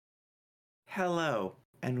Hello,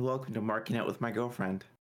 and welcome to Marking Out with my girlfriend.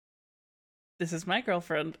 This is my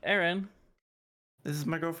girlfriend, Erin, This is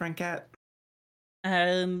my girlfriend, Kat.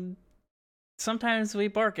 and sometimes we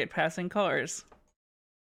bark at passing cars.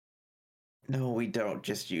 No, we don't,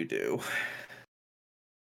 just you do.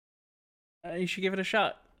 You should give it a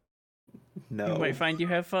shot. No. You might find you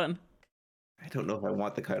have fun. I don't know if I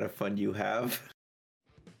want the kind of fun you have.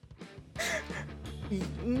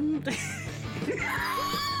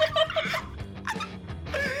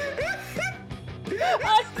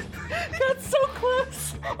 That's so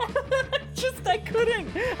close! I couldn't!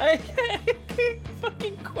 I keep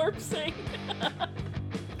fucking corpsing!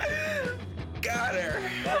 Got her!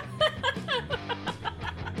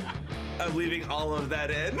 I'm leaving all of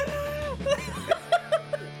that in.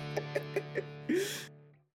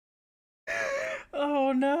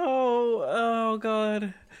 Oh no! Oh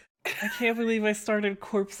god. I can't believe I started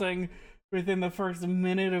corpsing within the first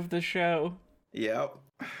minute of the show. Yep.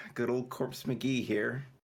 Good old Corpse McGee here.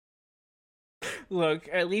 Look,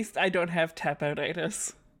 at least I don't have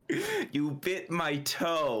tap-out-itis. You bit my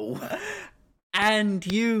toe. And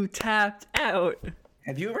you tapped out.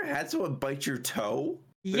 Have you ever had someone bite your toe?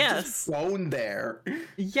 There's Yes. just bone there.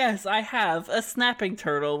 Yes, I have a snapping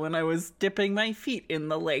turtle when I was dipping my feet in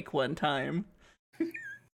the lake one time.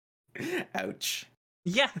 Ouch.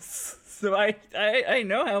 Yes. So I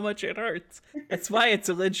know how much it hurts. That's why it's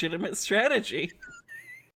a legitimate strategy.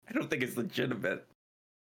 I don't think it's legitimate.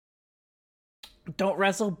 Don't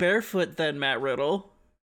wrestle barefoot then, Matt Riddle.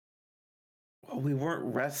 Well, we weren't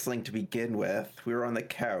wrestling to begin with. We were on the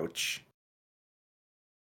couch.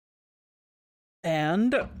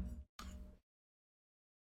 And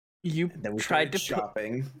you And then we tried started to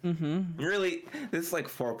shopping. Mm-hmm. Really, this is like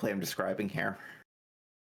foreplay I'm describing here.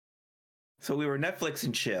 So we were Netflix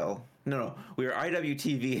and chill. No, we were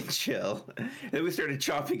IWTV and chill. Then we started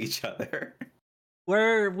chopping each other.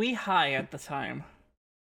 Were we high at the time?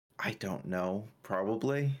 I don't know.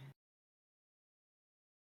 Probably.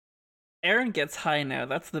 Aaron gets high now.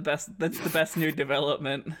 That's the best new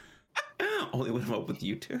development. Only when I'm up with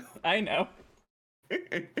you two. I know.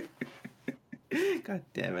 God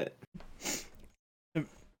damn it.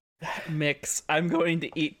 Mix. I'm going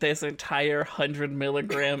to eat this entire 100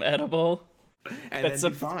 milligram edible. And That's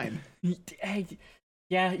then be fine. Hey,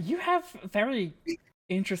 yeah, you have very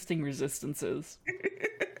interesting resistances.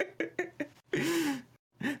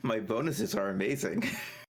 My bonuses are amazing.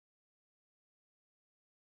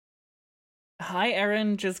 Hi,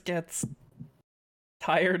 Erin just gets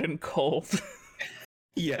tired and cold.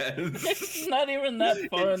 Yes. It's not even that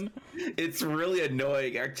fun. It's really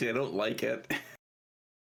annoying, actually. I don't like it.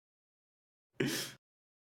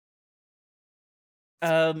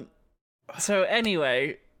 So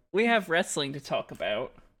anyway, we have wrestling to talk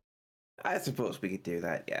about. I suppose we could do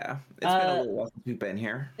that, yeah. It's been a little while since we've been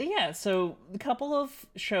here. Yeah, so a couple of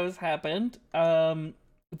shows happened. The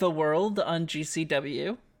World on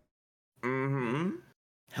GCW. Mm-hmm.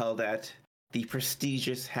 Held at the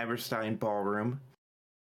prestigious Hammerstein Ballroom.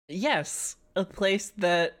 Yes, a place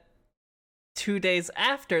that 2 days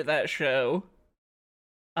after that show,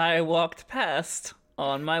 I walked past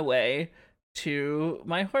on my way to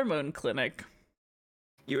my hormone clinic.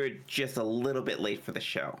 You were just a little bit late for the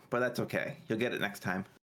show, but that's okay. You'll get it next time.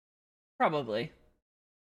 Probably.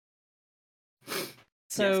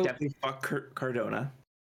 So, yes, definitely fuck Cardona.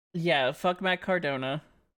 Yeah, fuck Matt Cardona.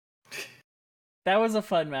 That was a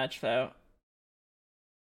fun match, though.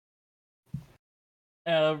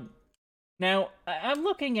 Now, I'm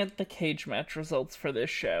looking at the cage match results for this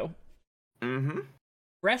show. Mm-hmm.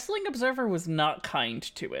 Wrestling Observer was not kind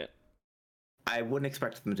to it. I wouldn't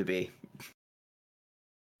expect them to be.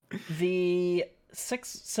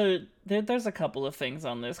 There's a couple of things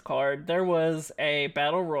on this card. There was a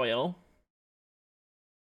battle royal.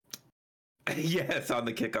 Yes, on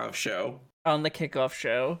the kickoff show.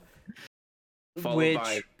 Followed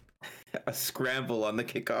by a scramble on the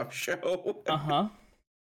kickoff show. Uh-huh.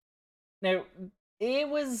 Now, it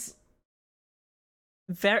was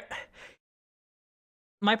very...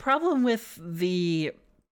 My problem with the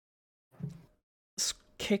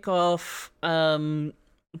kickoff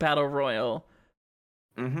battle royal,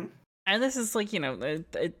 mm-hmm. and this is like,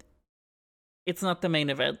 it's not the main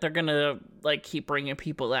event. They're gonna like keep bringing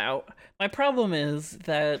people out. My problem is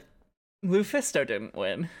that Lufisto didn't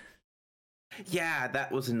win. Yeah, that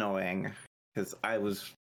was annoying because I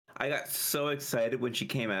got so excited when she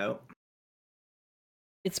came out.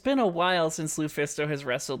 It's been a while since Lufisto has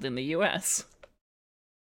wrestled in the US.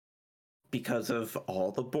 Because of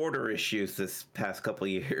all the border issues this past couple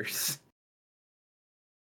years.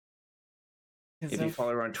 If you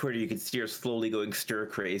follow her on Twitter, you can see her slowly going stir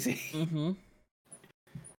crazy. Mm-hmm.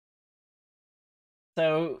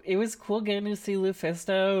 So it was cool getting to see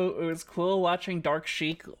Lufisto. It was cool watching Dark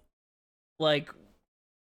Sheik like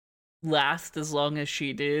last as long as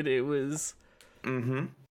she did. It was mm-hmm.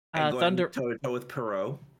 And going toe to toe with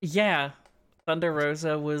Perot. Yeah. Thunder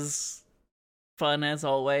Rosa was fun as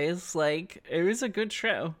always. Like, it was a good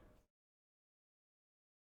show.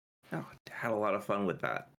 Oh, had a lot of fun with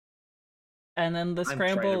that. And then the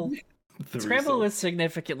Scramble was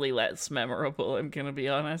significantly less memorable, I'm gonna be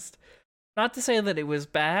honest. Not to say that it was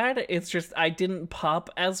bad, it's just I didn't pop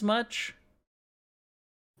as much.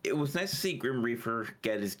 It was nice to see Grim Reaper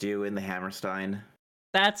get his due in the Hammerstein.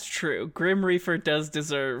 That's true. Grim Reaper does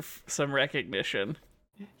deserve some recognition.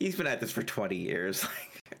 He's been at this for 20 years.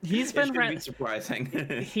 He's been be surprising.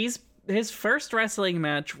 His first wrestling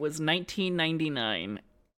match was 1999.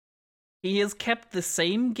 He has kept the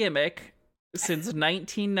same gimmick since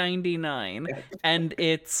 1999, and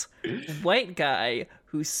it's white guy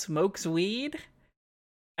who smokes weed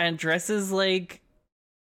and dresses like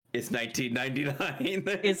it's 1999.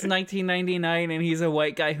 It's 1999, and he's a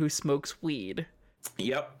white guy who smokes weed.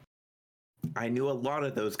 Yep. I knew a lot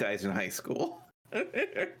of those guys in high school.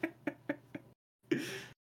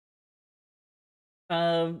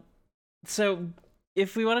 So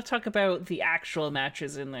if we want to talk about the actual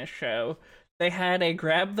matches in this show, they had a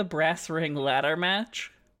grab the brass ring ladder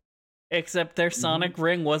match, except their Sonic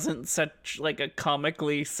ring wasn't such like a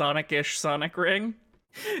comically Sonic-ish Sonic ring.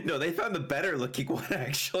 No, they found the better looking one,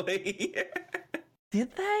 actually.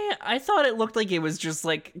 Did they? I thought it looked like it was just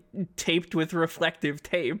like taped with reflective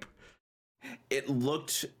tape. It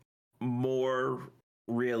looked more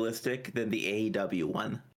realistic than the AEW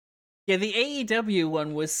one. Yeah, the AEW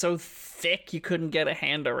one was so thick you couldn't get a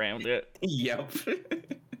hand around it. Yep.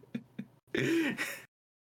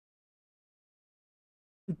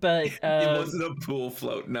 But it wasn't a pool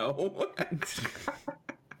float, no.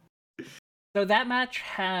 So that match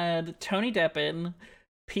had Tony Deppen,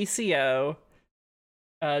 PCO,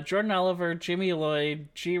 Jordan Oliver, Jimmy Lloyd,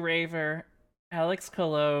 G Raver, Alex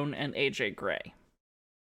Colon, and AJ Gray.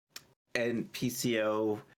 And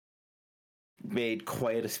PCO made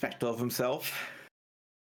quite a spectacle of himself.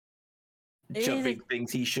 Jumping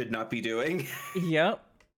things he should not be doing. Yep.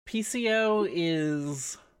 PCO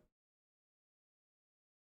is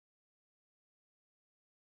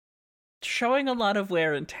showing a lot of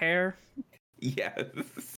wear and tear. Yes.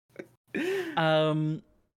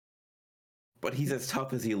 But he's as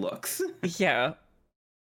tough as he looks. Yeah.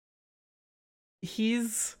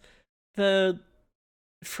 He's the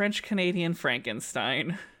French-Canadian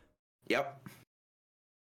Frankenstein. Yep.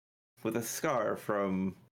 With a scar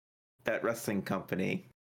from that wrestling company.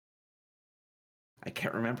 I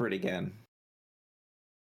can't remember it again.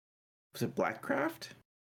 Was it Blackcraft?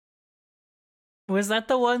 Was that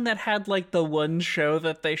the one that had like the one show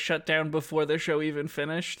that they shut down before the show even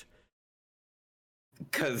finished?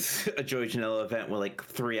 Because a Joey Janela event was like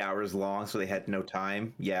 3 hours long, so they had no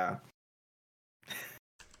time. Yeah.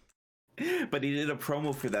 But he did a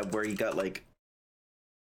promo for that where he got like...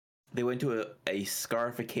 They went to a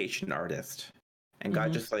scarification artist and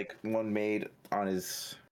got just like one made on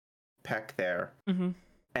his pec there. Mm-hmm.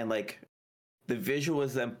 And like the visual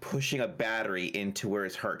was them pushing a battery into where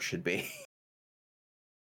his heart should be.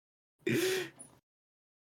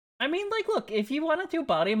 I mean, like, look, if you want to do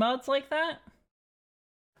body mods like that...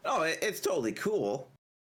 Oh, it's totally cool.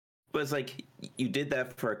 But it's like, you did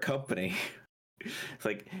that for a company. It's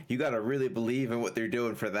like, you gotta really believe in what they're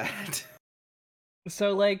doing for that.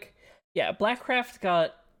 So, like, yeah, Blackcraft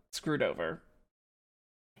got screwed over.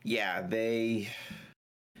 Yeah, they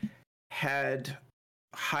had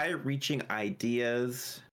high-reaching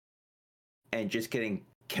ideas and just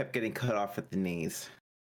kept getting cut off at the knees.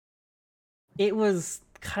 It was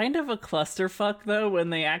kind of a clusterfuck, though, when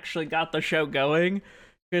they actually got the show going,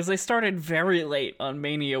 because they started very late on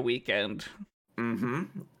Mania weekend. Mm-hmm.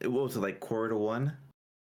 What was it, like 1:45?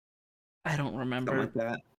 I don't remember. Something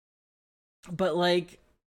like that. But, like,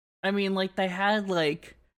 I mean, like, they had,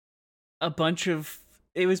 like, a bunch of...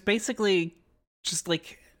 It was basically just,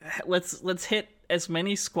 like, let's hit as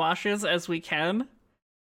many squashes as we can.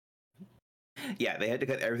 Yeah, they had to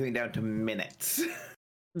cut everything down to minutes.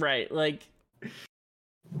 Right, like,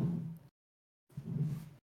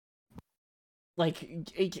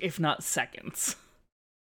 if not seconds.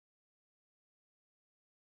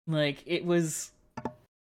 Like, it was...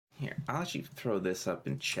 Here, I'll actually throw this up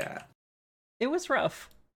in chat. It was rough.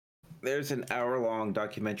 There's an hour-long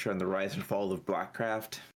documentary on the rise and fall of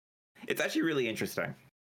Blackcraft. It's actually really interesting.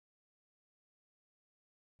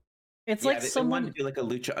 It's Yeah, like they wanted someone, to do like a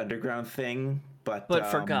Lucha Underground thing, but but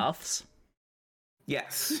for goths.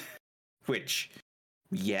 yes, which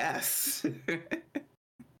yes,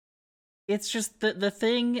 It's just the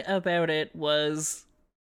thing about it was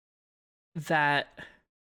that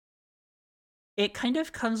it kind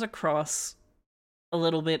of comes across a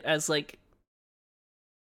little bit as like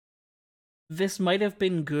this might have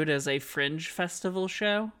been good as a fringe festival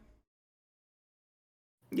show,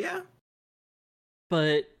 yeah,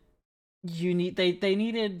 but they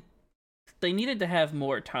needed to have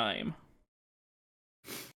more time.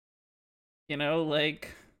 You know,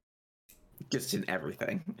 like just in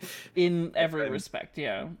everything. in every respect,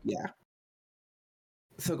 yeah. Yeah.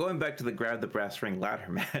 So going back to the grab the brass ring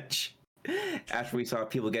ladder match, after we saw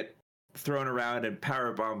people get thrown around and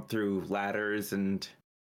powerbombed through ladders and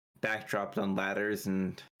backdropped on ladders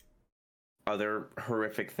and other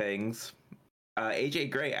horrific things,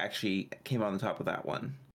 AJ Gray actually came on the top of that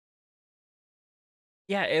one.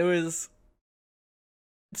 Yeah, it was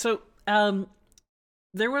so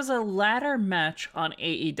there was a ladder match on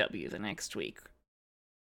AEW the next week.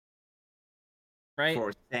 Right?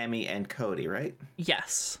 For Sammy and Cody, right?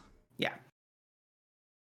 Yes. Yeah.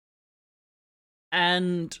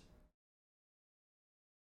 And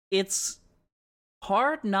it's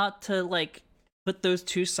hard not to like put those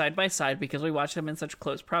two side by side because we watch them in such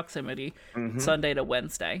close proximity, Sunday to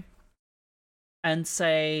Wednesday, and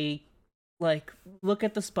say, like, look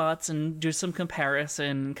at the spots and do some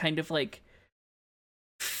comparison, kind of like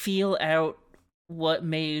feel out what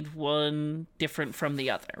made one different from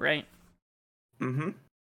the other, right?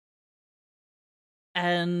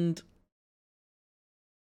 And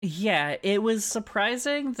yeah, it was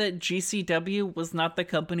surprising that GCW was not the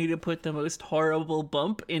company to put the most horrible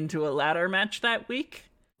bump into a ladder match that week.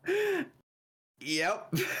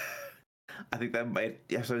 Yep. I think that might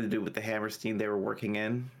have something to do with the Hammerstein they were working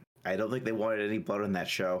in. I don't think they wanted any blood on that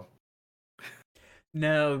show.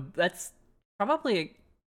 No, that's probably...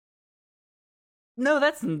 No,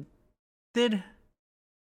 that's... Did...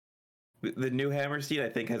 The new Hammerstein, I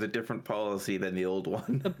think, has a different policy than the old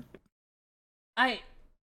one. Am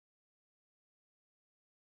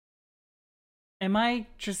I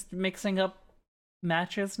just mixing up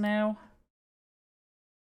matches now?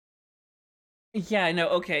 Yeah, no,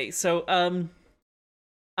 okay. So,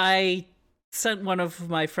 I sent one of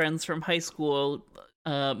my friends from high school,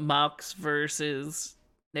 Mox versus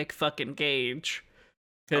Nick fucking Gage,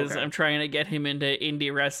 because I'm trying to get him into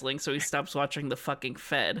indie wrestling so he stops watching the fucking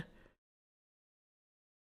Fed.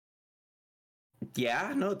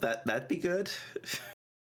 Yeah, no, that'd be good.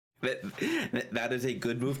 That is a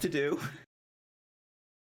good move to do.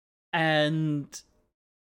 And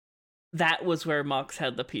that was where Mox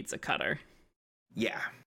had the pizza cutter. Yeah.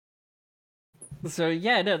 So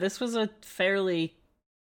yeah, no, this was a fairly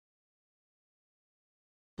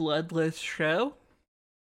bloodless show.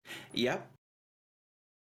 Yep.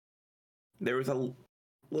 There was a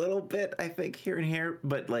little bit, I think, here and here,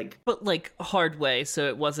 but like hard way, so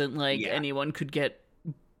it wasn't like anyone could get,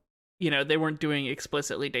 you know, they weren't doing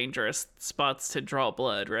explicitly dangerous spots to draw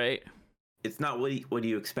blood, right? It's not what do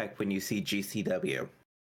you expect when you see GCW.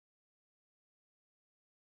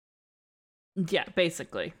 Yeah,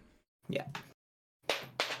 basically. Yeah.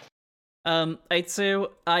 I'd say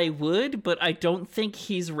I would, but I don't think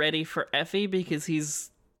he's ready for Effie because he's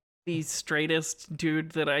the straightest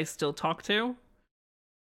dude that I still talk to.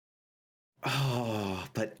 Oh,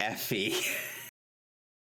 but Effie.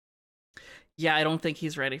 Yeah, I don't think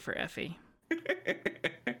he's ready for Effie.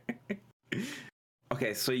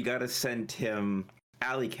 Okay, so you gotta send him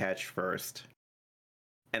Alley Catch first,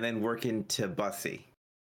 and then work into Bussy.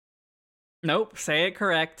 Nope, say it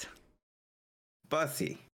correct.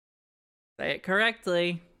 Bussy. Say it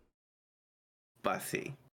correctly.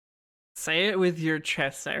 Bussy. Say it with your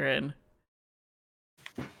chest, Aaron.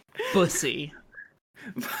 Bussy.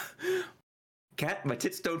 Cat, my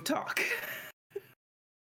tits don't talk.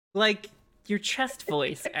 Like, your chest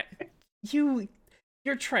voice.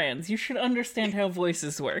 You're trans. You should understand how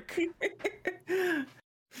voices work.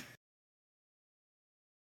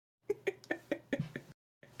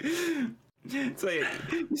 So you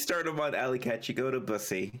start him on Alley Catch, you go to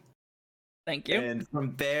Bussy. Thank you. And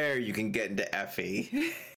from there, you can get into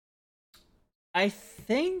Effie. I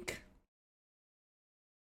think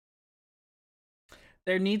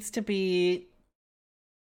there needs to be...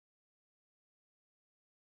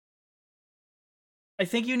 I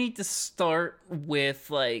think you need to start with,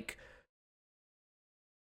 like,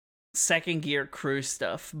 second gear crew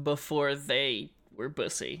stuff before they were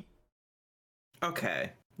Bussy.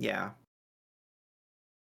 Okay, yeah.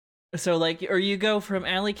 So like, or you go from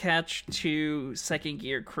Alley Catch to Second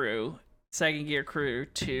Gear Crew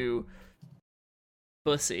to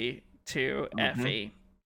Bussy to Mm-hmm. Effie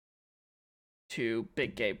to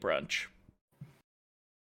Big Gay Brunch.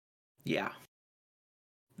 Yeah.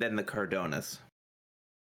 Then the Cardonas.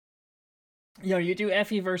 You do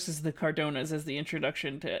Effie versus the Cardonas as the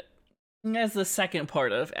introduction to, as the second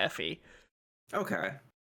part of Effie. Okay.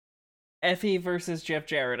 Effie versus Jeff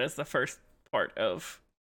Jarrett as the first part of.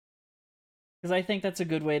 Because I think that's a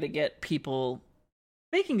good way to get people.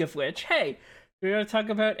 Speaking of which, hey, we want to talk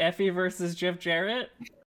about Effie versus Jeff Jarrett?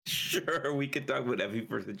 Sure, we could talk about Effie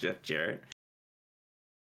versus Jeff Jarrett.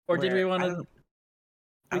 Or did we want I to?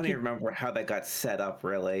 don't even remember how that got set up,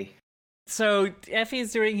 really. So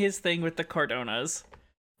Effie's doing his thing with the Cardonas.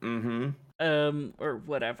 Mm-hmm. Or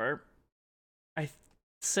whatever. He's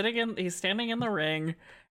standing in the ring,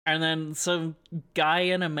 and then some guy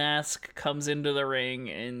in a mask comes into the ring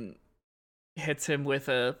and hits him with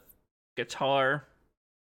a guitar.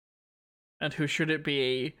 And who should it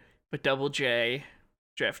be but Double J,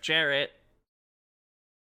 Jeff Jarrett?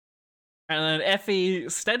 And then Effie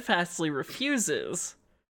steadfastly refuses.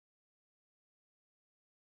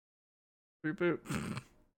 Reboot.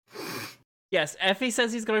 Yes, Effie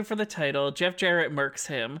says he's going for the title. Jeff Jarrett murks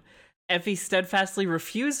him. Effie steadfastly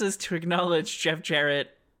refuses to acknowledge Jeff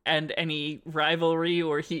Jarrett and any rivalry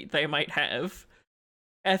or heat they might have.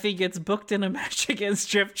 Effie gets booked in a match against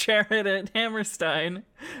Jeff Jarrett at Hammerstein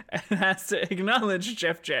and has to acknowledge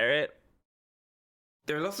Jeff Jarrett.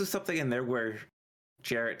 There's also something in there where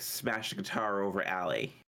Jarrett smashed a guitar over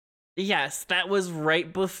Allie. Yes, that was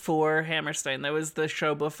right before Hammerstein. That was the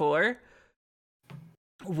show before.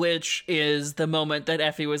 Which is the moment that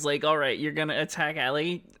Effie was like, all right, you're gonna attack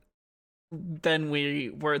Allie. Then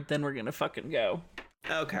we're gonna fucking go.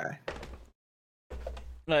 Okay.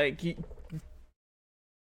 Like,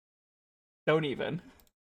 don't even.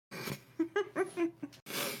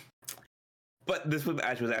 But this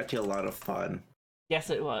match was actually a lot of fun.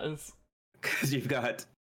 Yes, it was. Because you've got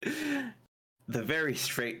the very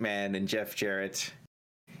straight man in Jeff Jarrett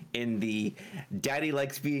in the daddy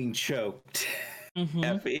likes being choked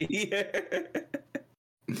Effie,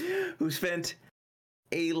 who spent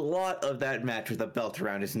a lot of that match with a belt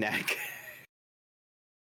around his neck.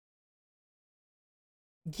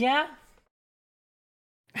 Yeah.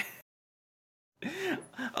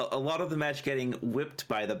 A lot of the match getting whipped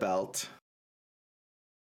by the belt.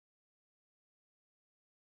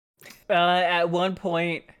 At one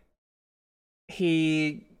point,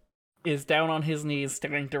 he is down on his knees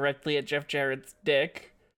staring directly at Jeff Jarrett's dick.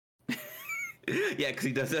 Yeah, because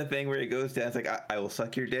he does that thing where he goes down. It's like, I will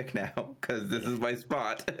suck your dick now because this is my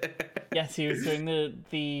spot. Yes, he was doing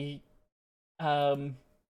the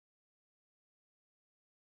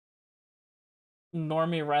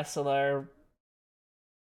normie wrestler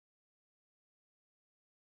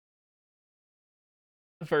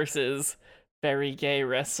versus very gay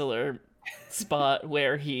wrestler spot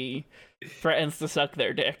where he threatens to suck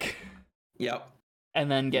their dick. Yep.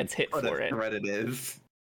 And then gets hit What for a it. threat it is.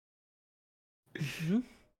 Mm-hmm.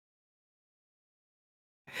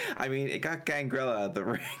 I mean, it got Gangrel out of the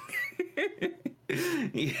ring.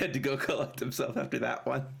 He had to go collect himself after that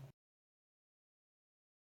one.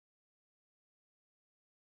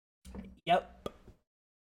 Yep.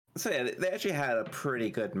 So yeah, they actually had a pretty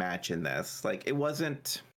good match in this. Like, it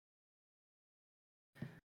wasn't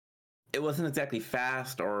exactly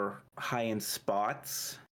fast or high in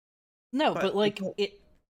spots. No, but like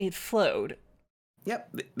it flowed.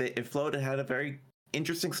 Yep, it flowed. It had a very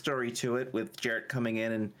interesting story to it, with Jarrett coming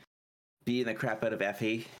in and beating the crap out of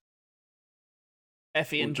Effie.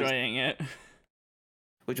 Effie enjoying it.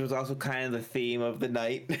 Which was also kind of the theme of the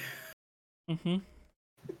night. Mm-hmm.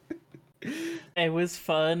 It was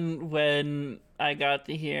fun when I got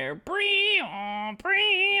to hear "Bree-oh,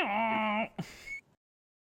 bree-oh."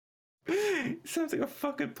 Sounds like a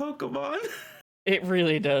fucking Pokemon. It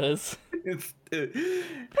really does. It's,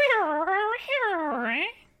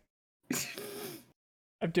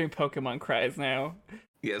 I'm doing Pokemon cries now.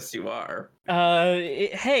 yes, you are.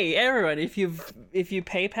 Hey everyone, if you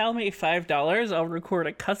PayPal me $5, I'll record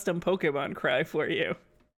a custom Pokemon cry for you.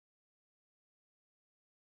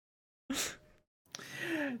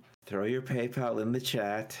 Throw your PayPal in the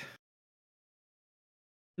chat.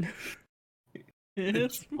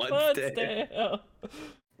 It's Mudsdale.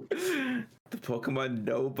 The Pokemon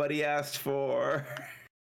nobody asked for.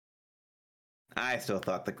 I still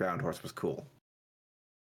thought the ground horse was cool.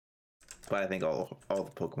 But I think all the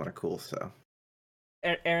Pokemon are cool, so.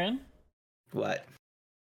 Aaron? What?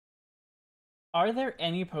 Are there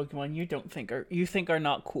any Pokemon you think are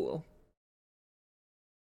not cool?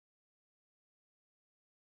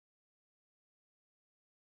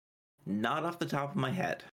 Not off the top of my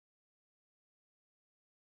head.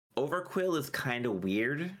 Overquill is kind of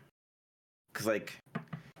weird. Because, like,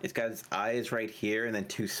 it's got its eyes right here and then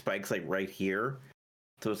two spikes, like, right here.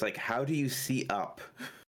 So it's like, how do you see up?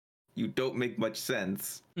 You don't make much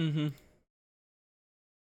sense. Mm-hmm.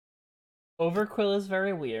 Overquill is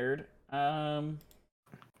very weird.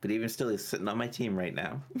 But even still, he's sitting on my team right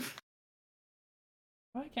now.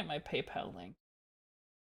 How do I get my PayPal link?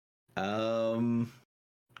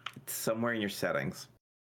 It's somewhere in your settings.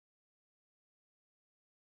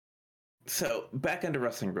 So, back into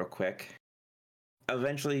wrestling real quick.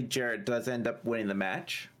 Eventually, Jarrett does end up winning the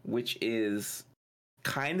match, which is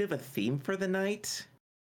kind of a theme for the night.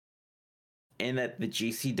 In that the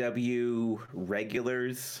GCW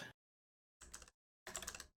regulars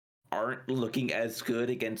aren't looking as good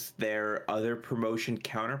against their other promotion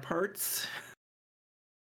counterparts.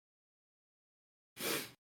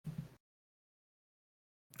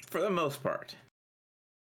 For the most part.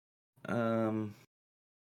 So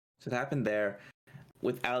it happened there.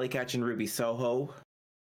 With Alley Catch and Ruby Soho.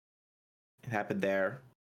 It happened there.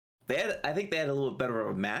 I think they had a little better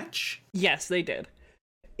of a match. Yes, they did.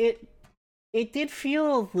 It did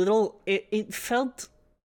feel a little... It felt...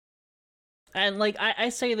 And, like, I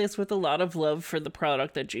say this with a lot of love for the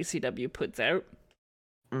product that GCW puts out.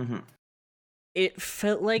 Mm-hmm. It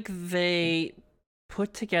felt like they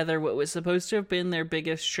put together what was supposed to have been their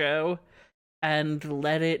biggest show and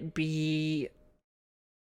let it be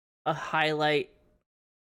a highlight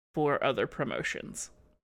for other promotions.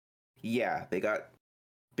 Yeah, they got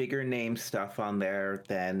bigger name stuff on there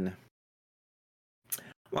than...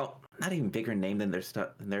 Well, not even bigger name than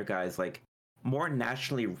their guys, like... more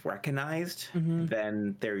nationally recognized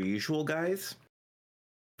than their usual guys,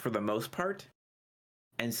 for the most part.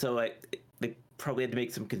 And so they probably had to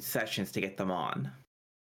make some concessions to get them on.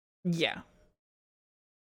 Yeah.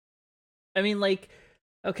 I mean, like,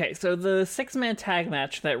 okay, so the 6-man tag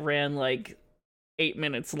match that ran, like, 8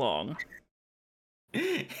 minutes long.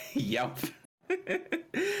 Yup.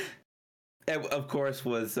 Of course,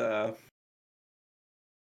 was,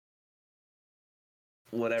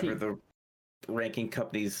 whatever the ranking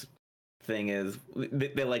company's thing is,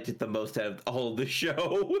 they liked it the most out of all of the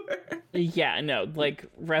show. Yeah, no, like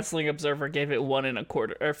Wrestling Observer gave it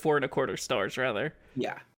 1.25 or 4.25 stars rather.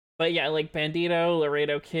 Yeah, but yeah, like Bandito,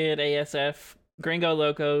 Laredo Kid, ASF, Gringo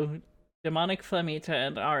Loco, Demonic Flamita,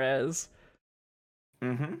 and Arez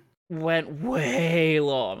went way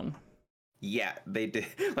long. Yeah, they did.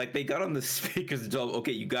 Like, they got on the speakers and told them,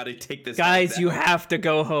 okay, you gotta take this, guys, you have to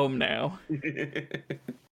go home now.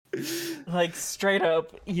 Like, straight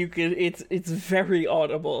up, you could. It's very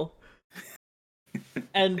audible.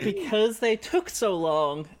 And because they took so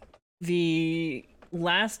long, the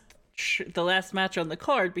last match on the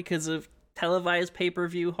card, because of televised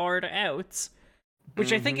pay-per-view hard outs,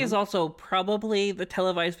 which I think is also probably the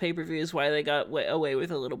televised pay-per-view is why they got away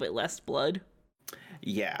with a little bit less blood.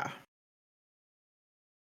 Yeah.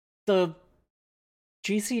 The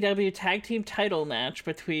GCW tag team title match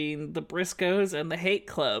between the Briscoes and the Hate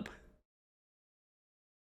Club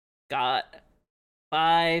got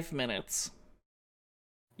 5 minutes.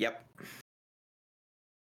 Yep.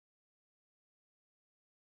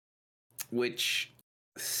 Which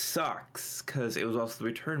sucks, because it was also the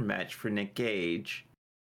return match for Nick Gage.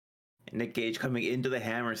 Nick Gage coming into the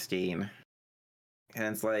Hammerstein.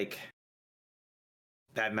 And it's like,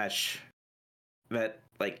 that match, that,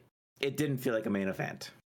 like, it didn't feel like a main event.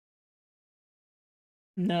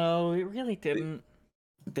 No, it really didn't.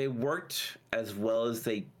 They worked as well as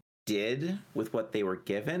they did with what they were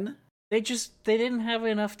given. They didn't have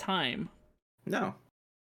enough time. No.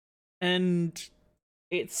 And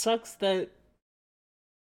it sucks that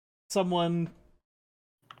some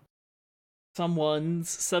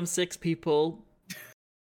 6 people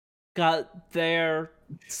got their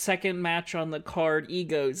second match on the card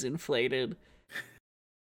egos inflated.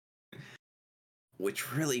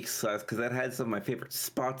 Which really sucks, because that had some of my favorite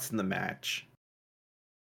spots in the match.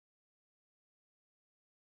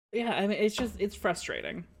 Yeah, I mean, it's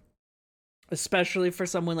frustrating. Especially for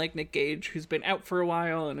someone like Nick Gage, who's been out for a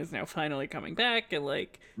while and is now finally coming back, and,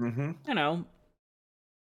 like, you know.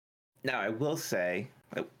 Now, I will say,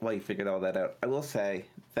 while you figured all that out, I will say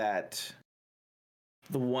that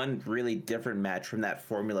the one really different match from that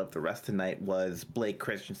formula of the rest of the night was Blake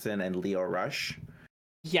Christensen and Lio Rush.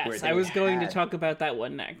 Yes, I was going to talk about that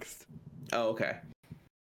one next. Oh, okay.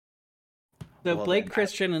 So well, Blake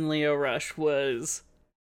Christian and Lio Rush was,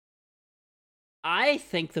 I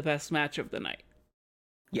think, the best match of the night.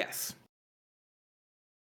 Yes.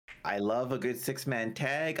 I love a good 6-man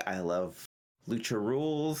tag. I love Lucha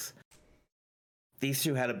Rules. these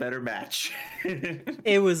two had a better match.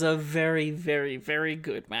 It was a very, very, very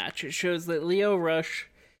good match. It shows that Lio Rush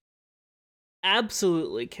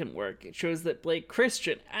absolutely can work. It shows that Blake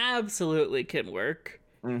Christian absolutely can work.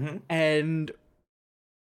 Mm-hmm. And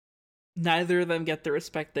neither of them get the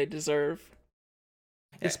respect they deserve,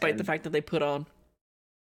 despite the fact that they put on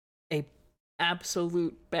a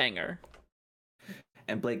absolute banger.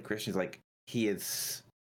 And Blake Christian's like, he is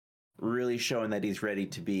really showing that he's ready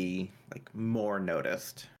to be like more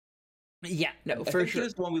noticed. Yeah, no, I for think sure. He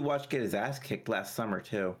was the one we watched get his ass kicked last summer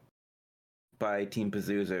too, by Team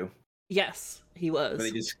Pazuzu. Yes, he was.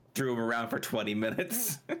 Where they just threw him around for 20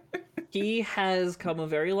 minutes. He has come a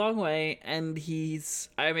very long way, and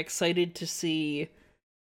I'm excited to see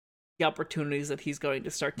the opportunities that he's going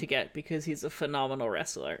to start to get, because he's a phenomenal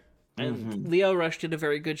wrestler. And Lio Rush did a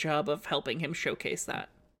very good job of helping him showcase that.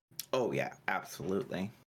 Oh yeah,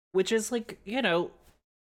 absolutely. Which is like, you know,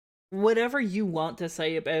 whatever you want to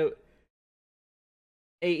say about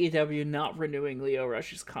AEW not renewing Lio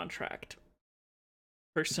Rush's contract.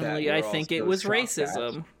 Personally, I think it was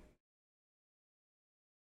racism.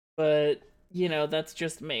 But, you know, that's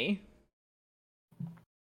just me.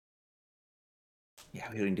 Yeah,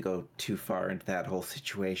 we don't need to go too far into that whole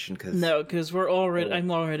situation, because... No, because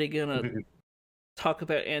I'm already gonna talk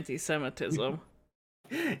about anti-Semitism.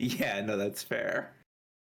 Yeah, no, that's fair.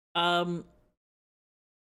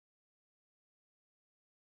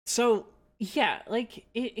 So, yeah, like,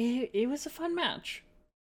 it was a fun match.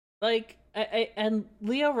 Like, and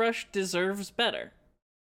Lio Rush deserves better.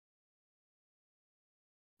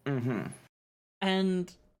 Mm-hmm.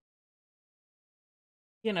 And,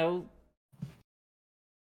 you know,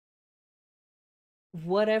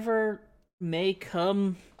 whatever may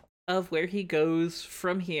come of where he goes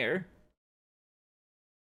from here,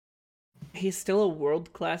 he's still a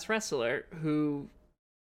world-class wrestler who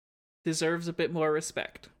deserves a bit more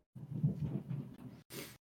respect.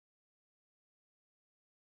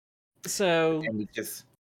 So, and he's just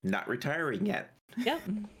not retiring yet. Yeah.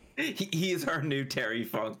 He is our new Terry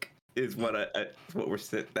Funk, is what we're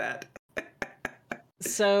sitting at.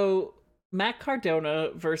 So, Matt Cardona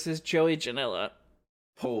versus Joey Janela.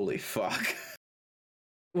 Holy fuck.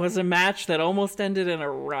 Was a match that almost ended in a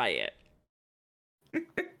riot.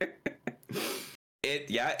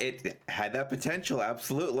 It had that potential,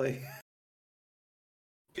 absolutely.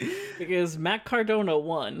 Because Matt Cardona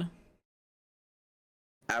won.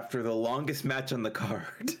 After the longest match on the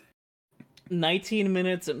card. 19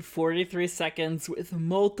 minutes and 43 seconds with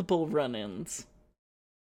multiple run-ins.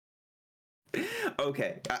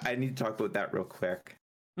 Okay, I need to talk about that real quick.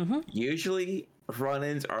 Mm-hmm. Usually,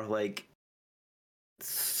 run-ins are like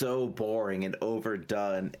so boring and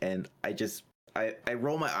overdone, and I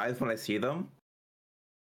roll my eyes when I see them.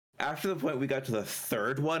 After the point we got to the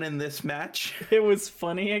third one in this match, it was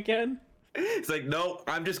funny again. It's like, no,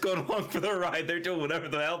 I'm just going along for the ride. They're doing whatever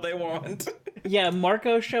the hell they want. Yeah,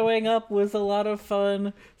 Marco showing up was a lot of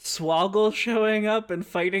fun. Swoggle showing up and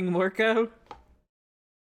fighting Marco.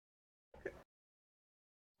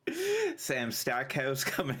 Sam Stackhouse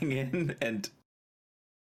coming in and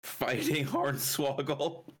fighting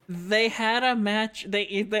Hornswoggle. They had a match.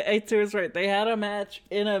 It was right. They had a match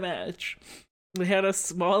in a match. They had a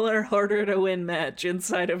smaller, harder to win match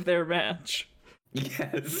inside of their match.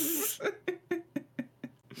 Yes.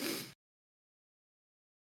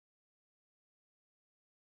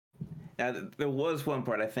 Now, there was one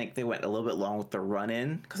part I think they went a little bit long with the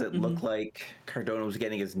run-in, because it looked like Cardona was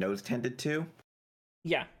getting his nose tended to.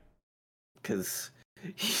 Yeah. Because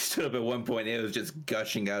he stood up at one point and it was just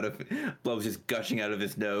gushing out of... blood was just gushing out of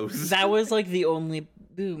his nose. That was like the only...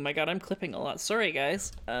 Ooh, my god, I'm clipping a lot. Sorry,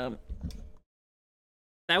 guys.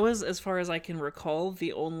 That was, as far as I can recall,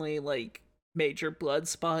 the only, like, major blood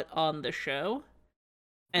spot on the show.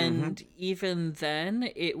 And even then,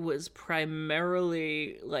 it was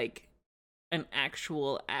primarily, like, an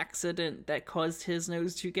actual accident that caused his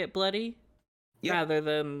nose to get bloody. Yep. Rather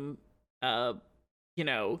than, you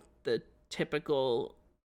know, the typical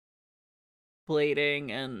blading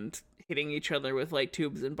and hitting each other with light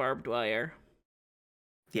tubes and barbed wire.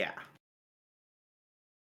 Yeah.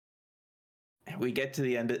 We get to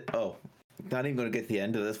the end of... Oh, not even going to get to the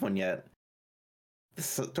end of this one yet. The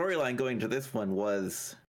storyline going to this one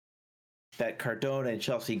was that Cardona and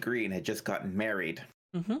Chelsea Green had just gotten married.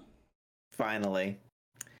 Finally.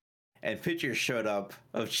 And pictures showed up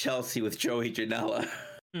of Chelsea with Joey Janela.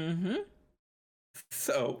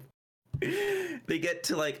 So, they get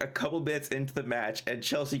to like a couple bits into the match, and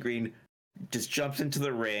Chelsea Green just jumps into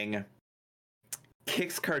the ring,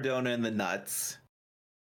 kicks Cardona in the nuts,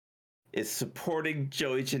 is supporting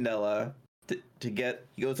Joey Janela, to get.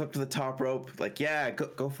 He goes up to the top rope, like, yeah,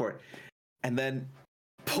 go for it, and then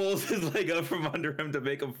pulls his leg out from under him to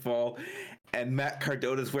make him fall. And Matt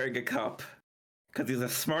Cardona's wearing a cup because he's the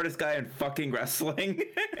smartest guy in fucking wrestling.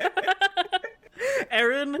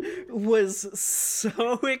 Erin was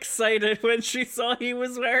so excited when she saw he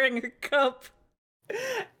was wearing a cup.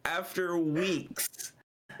 After weeks.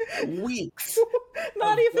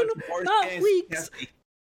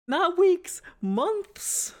 Not weeks,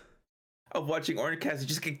 months of watching Orange Cassidy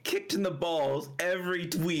just get kicked in the balls every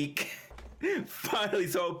week. Finally,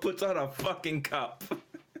 someone puts on a fucking cup.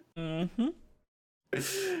 Mm-hmm.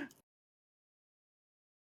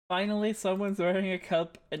 Finally, someone's wearing a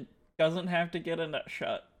cup and doesn't have to get a nut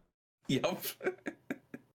shot. Yup.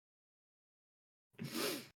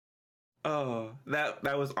 Oh, that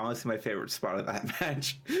was honestly my favorite spot of that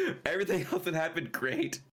match. Everything else that happened,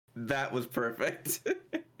 great. That was perfect.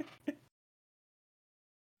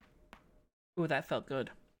 Ooh, that felt good.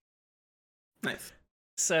 Nice.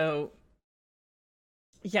 So,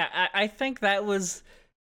 yeah, I think that was,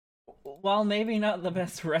 while maybe not the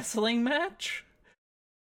best wrestling match,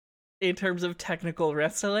 in terms of technical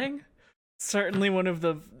wrestling, certainly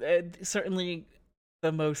certainly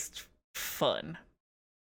the most fun.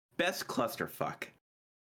 Best clusterfuck.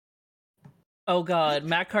 Oh god,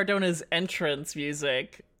 Matt Cardona's entrance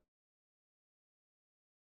music.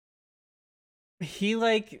 He,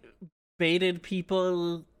 like, baited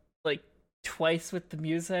people, like, twice with the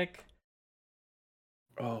music.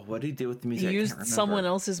 Oh, what did he do with the music? He used someone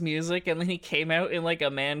else's music, and then he came out in, like, a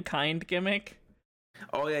Mankind gimmick.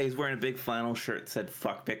 Oh yeah, he's wearing a big flannel shirt that said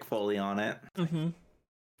 "Fuck Mick Foley" on it. Mm-hmm.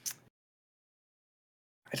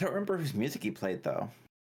 I don't remember whose music he played though.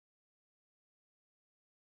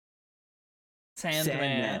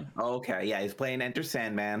 Sandman. Oh, okay, yeah, he's playing Enter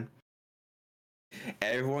Sandman.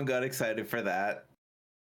 Everyone got excited for that.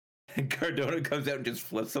 And Cardona comes out and just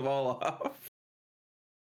flips them all off.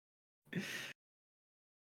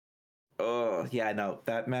 Oh, yeah, no,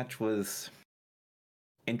 that match was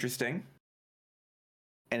interesting.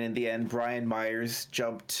 And in the end, Brian Myers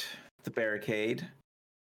jumped the barricade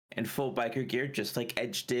in full biker gear, just like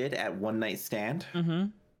Edge did at One Night Stand. Mm-hmm.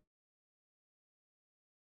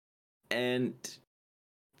 And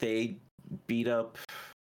they beat up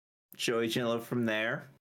Joey Janela from there.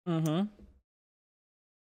 Mm-hmm. And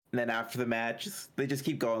then after the match, they just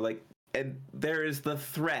keep going, like, and there is the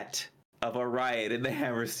threat of a riot in the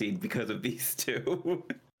Hammerstein because of these two.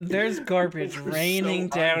 There's garbage raining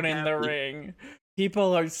down in the ring.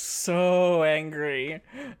 People are so angry.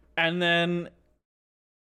 And then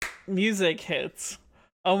music hits.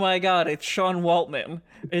 Oh my god, it's Sean Waltman.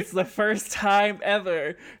 It's the first time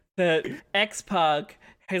ever that X-Pac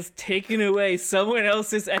has taken away someone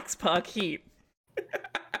else's X-Pac heat.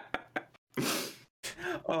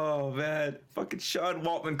 Oh man, fucking Sean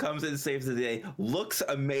Waltman comes in and saves the day. Looks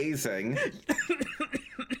amazing.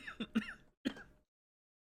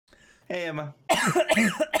 Hey, Emma.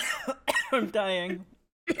 I'm dying.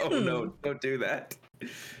 Oh no, don't do that.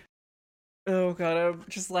 Oh god, I'm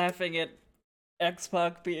just laughing at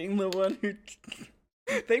X-Pac being the one who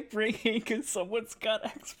they bring in because someone's got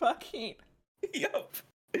X-Pac heat. Yup.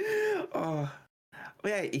 Oh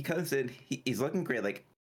yeah, he comes in. He's looking great. Like,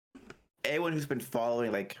 anyone who's been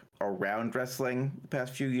following like around wrestling the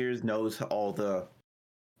past few years knows all the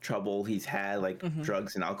trouble he's had, like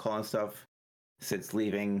drugs and alcohol and stuff, since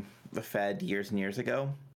leaving the Fed years and years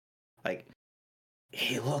ago. Like,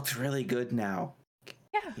 he looks really good now.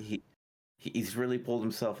 Yeah. He's really pulled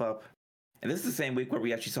himself up. And this is the same week where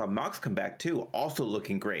we actually saw Mox come back too, also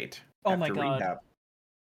looking great. Oh my god. Rehab.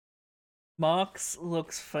 Mox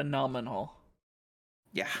looks phenomenal.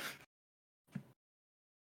 Yeah.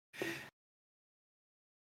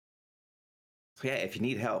 So yeah, if you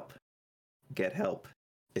need help, get help.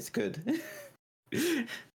 It's good.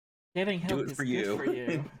 Getting help is good for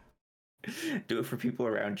you. Do it for people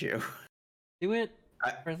around you. Do it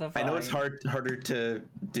for the I know it's harder to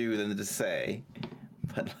do than to say,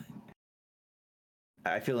 but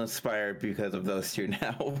I feel inspired because of those two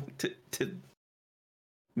now to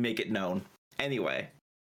make it known. Anyway.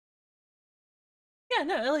 Yeah,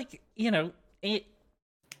 no, like, you know, it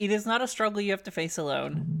is not a struggle you have to face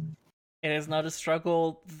alone. It is not a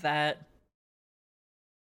struggle that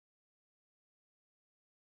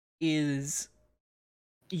is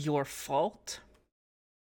your fault.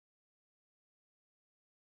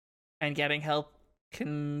 And getting help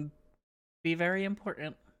can be very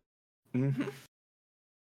important. Mm-hmm.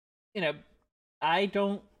 You know, I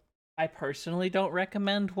personally don't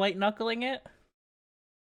recommend white knuckling it.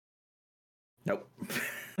 Nope.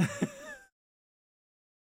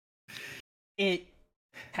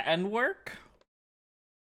 can work.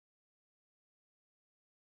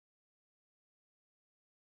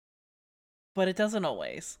 But it doesn't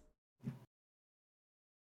always.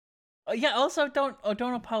 Yeah, also don't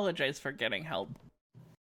apologize for getting help.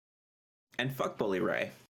 And fuck Bully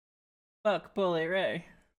Ray. Fuck Bully Ray.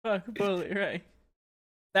 Fuck Bully Ray.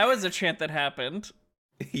 That was a chant that happened.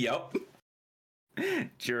 Yup.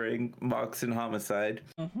 During Mox and Homicide.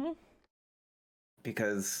 Mm-hmm.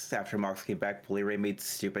 Because after Mox came back, Bully Ray made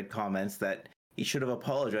stupid comments that he should have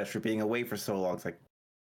apologized for being away for so long. It's like,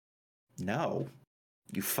 no,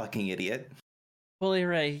 you fucking idiot. Bully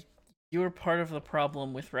Ray, you were part of the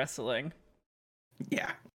problem with wrestling.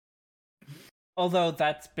 Yeah. Although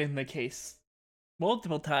that's been the case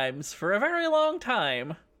multiple times for a very long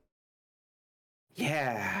time.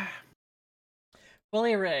 Yeah.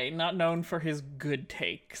 Bully Ray, not known for his good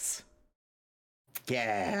takes.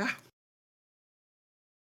 Yeah.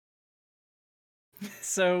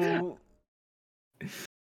 So...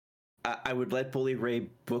 I would let Bully Ray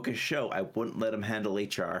book a show. I wouldn't let him handle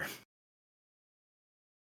HR.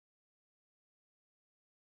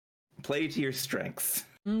 Play to your strengths.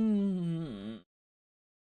 I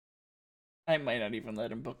might not even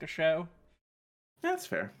let him book a show. That's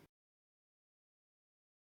fair.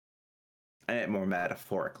 I meant more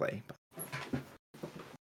metaphorically.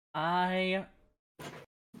 It's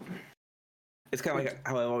kind of like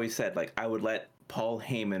how I've always said, like, I would let Paul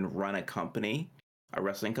Heyman run a company, a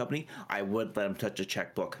wrestling company. I would let him touch a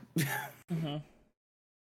checkbook. Mm-hmm.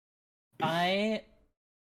 I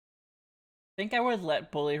think I would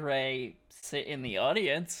let Bully Ray sit in the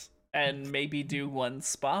audience and maybe do one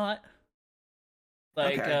spot.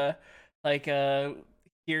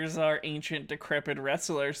 Here's our ancient decrepit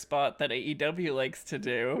wrestler spot that AEW likes to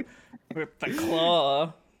do with the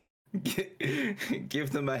claw.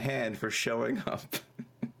 Give them a hand for showing up.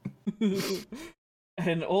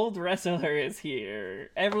 An old wrestler is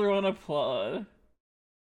here. Everyone applaud.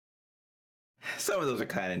 Some of those are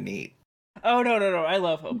kind of neat. Oh, no. I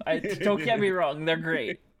love them. Don't get me wrong. They're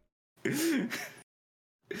great. But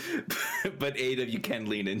AEW can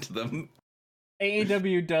lean into them.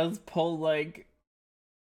 AEW does pull, like,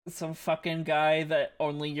 some fucking guy that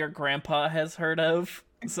only your grandpa has heard of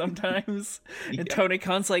sometimes. And Tony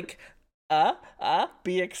Khan's like,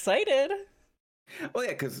 be excited. Well,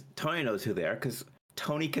 yeah, because Tony knows who they are, because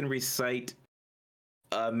Tony can recite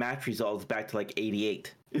match results back to, like,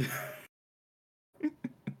 88.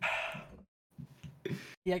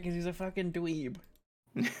 Yeah, because he's a fucking dweeb.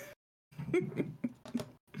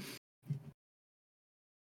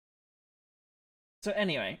 So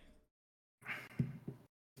anyway.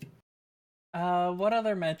 What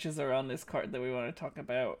other matches are on this card that we want to talk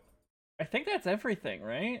about? I think that's everything,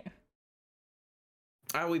 right?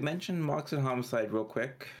 We mentioned Mox and Homicide real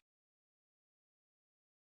quick.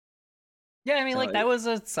 Yeah, I mean, like, that was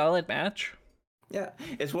a solid match. Yeah,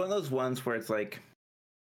 it's one of those ones where it's like,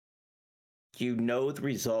 you know the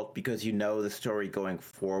result because you know the story going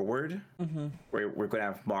forward. Mm-hmm. We're going to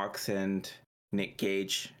have Mox and Nick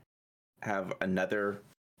Gage have another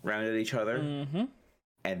round at each other. Mm-hmm.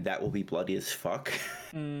 And that will be bloody as fuck.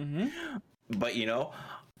 Mm-hmm. But, you know,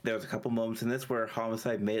 there was a couple moments in this where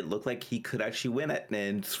Homicide made it look like he could actually win it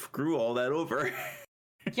and screw all that over.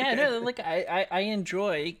 Yeah, no, like, I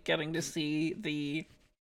enjoy getting to see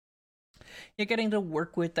you're getting to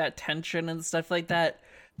work with that tension and stuff like that.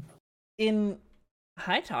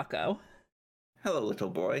 Hi, Taco. Hello,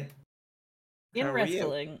 little boy. In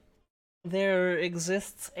wrestling, there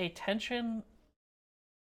exists a tension.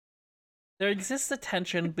 There exists a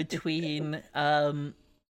tension between,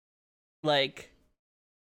 like,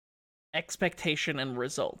 expectation and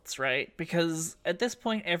results, right? Because at this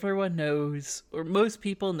point, everyone knows, or most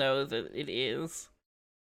people know, that it is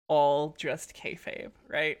all just kayfabe,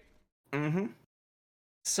 right? Mm-hmm.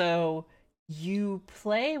 So you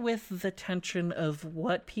play with the tension of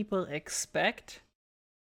what people expect.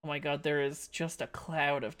 Oh my god, there is just a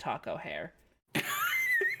cloud of taco hair.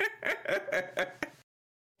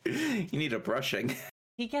 You need a brushing.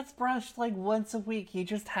 He gets brushed like once a week. He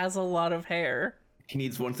just has a lot of hair. He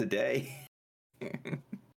needs once a day.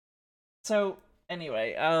 So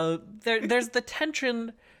anyway, there's the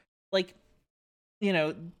tension, like, you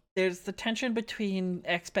know, there's the tension between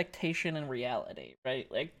expectation and reality,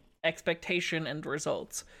 right? Like, expectation and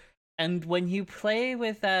results. And when you play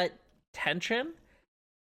with that tension,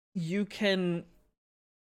 you can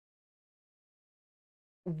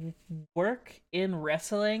work in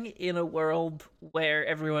wrestling in a world where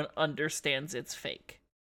everyone understands it's fake.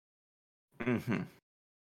 Mm-hmm.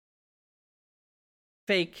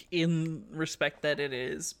 Fake in respect that it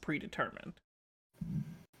is predetermined.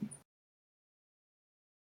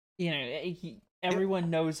 everyone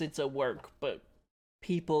knows it's a work, but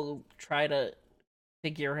people try to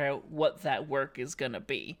figure out what that work is gonna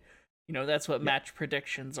be. That's what match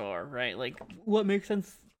predictions are, right? Like, what makes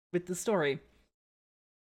sense with the story.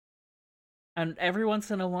 And every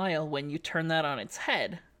once in a while, when you turn that on its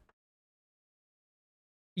head,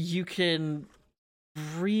 you can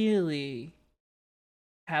really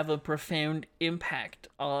have a profound impact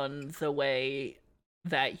on the way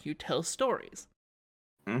that you tell stories.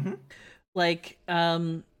 Mm-hmm. Like,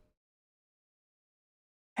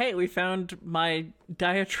 hey, we found my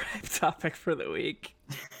diatribe topic for the week.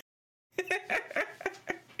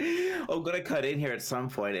 I'm gonna cut in here at some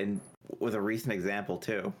point and with a recent example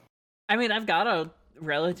too. I mean, I've got a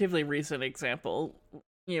relatively recent example,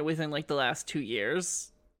 within like the last 2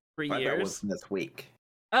 years, 3 years. That was this week.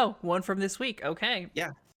 Oh, one from this week. Okay.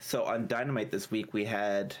 Yeah. So on Dynamite this week, we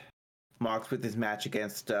had Mox with his match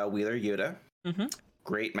against Wheeler Yuta. Mm-hmm.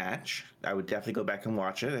 Great match. I would definitely go back and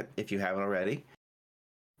watch it if you haven't already.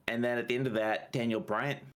 And then at the end of that,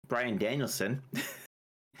 Bryan Danielson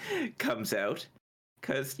comes out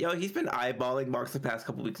because he's been eyeballing Mox the past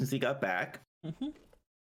couple weeks since he got back. Mm-hmm.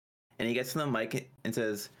 And he gets on the mic and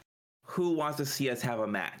says, "Who wants to see us have a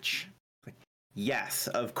match?" Like, yes,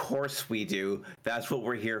 of course we do. That's what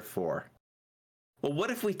we're here for. Well, what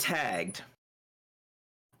if we tagged?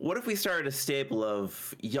 What if we started a stable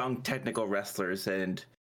of young technical wrestlers and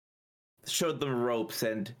showed them ropes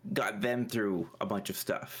and got them through a bunch of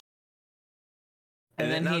stuff?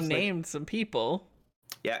 And then he named some people.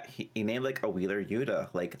 Yeah, he named like a Wheeler Yuta,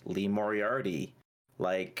 like Lee Moriarty,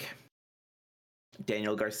 like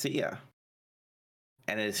Daniel Garcia.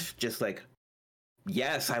 And it's just like,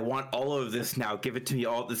 yes, I want all of this now. Give it to me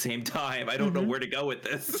all at the same time. I don't know where to go with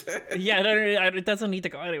this. Yeah, it doesn't need to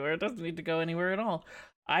go anywhere. It doesn't need to go anywhere at all.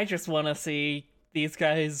 I just want to see these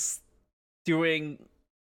guys doing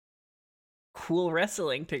cool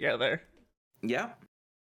wrestling together. Yeah.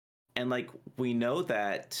 And like, we know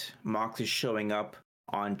that Mox is showing up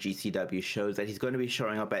on GCW shows, that he's going to be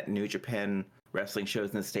showing up at New Japan wrestling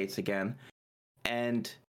shows in the States again.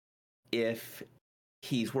 And if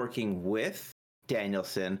he's working with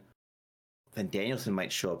Danielson, then Danielson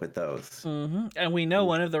might show up at those. Mm-hmm. And we know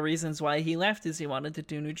one of the reasons why he left is he wanted to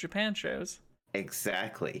do New Japan shows.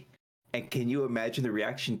 Exactly. And can you imagine the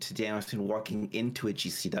reaction to Danielson walking into a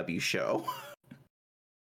GCW show?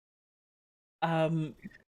 Huh.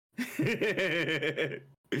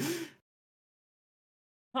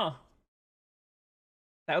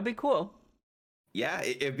 That would be cool. Yeah,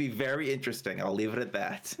 it'd be very interesting. I'll leave it at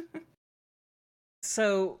that.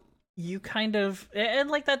 So you kind of, and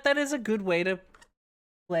like that is a good way to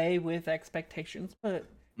play with expectations, but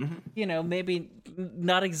maybe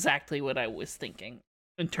not exactly what I was thinking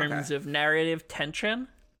in terms of narrative tension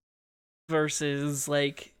versus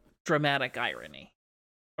like dramatic irony,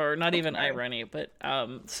 or not even irony, but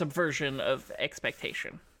subversion of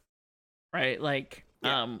expectation, right? Like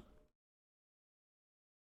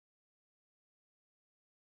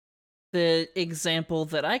the example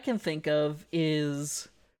that I can think of is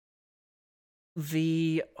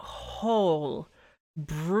the whole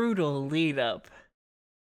brutal lead up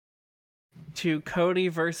to Cody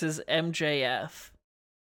versus MJF,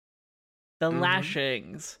 the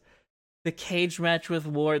lashings, the cage match with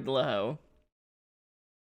Wardlow,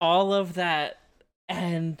 all of that,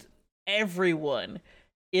 and everyone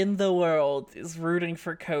in the world is rooting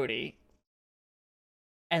for Cody,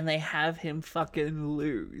 and they have him fucking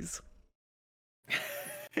lose.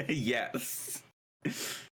 Yes.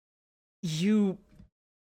 You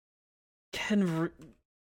can,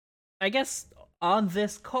 I guess, on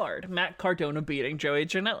this card, Matt Cardona beating Joey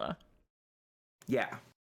Janela. Yeah.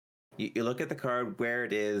 You look at the card, where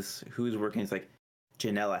it is, who's working, it's like,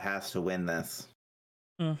 Janela has to win this.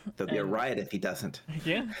 There'll be a riot if he doesn't.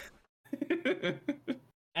 Yeah.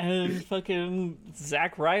 And fucking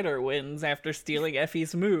Zack Ryder wins after stealing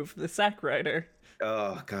Effie's move, the Zack Ryder.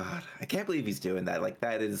 Oh, God. I can't believe he's doing that. Like,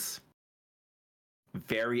 that is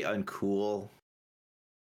very uncool.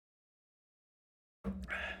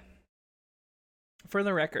 For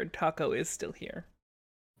the record, Taco is still here.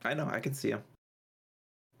 I know, I can see him.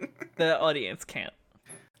 The audience can't.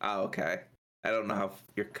 Oh, okay. I don't know how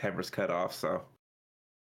your camera's cut off, so...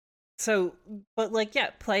 But like, yeah,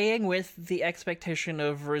 playing with the expectation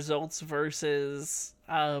of results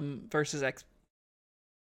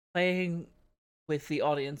playing with the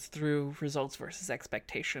audience through results versus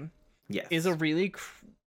expectation, is a really,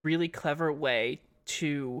 really clever way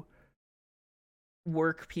to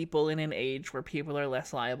work people in an age where people are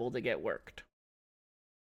less liable to get worked.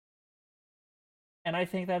 And I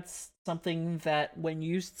think that's something that, when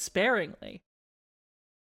used sparingly,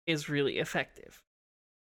 is really effective.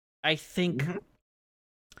 I think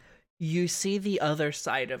you see the other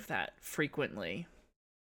side of that frequently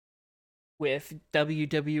with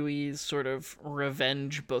WWE's sort of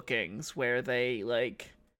revenge bookings, where they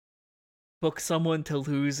like book someone to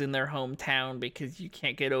lose in their hometown because you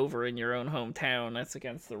can't get over in your own hometown. That's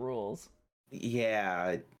against the rules.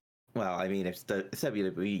 Yeah. Well, I mean, it's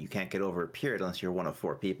WWE, you can't get over a period unless you're one of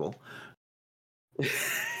 4 people.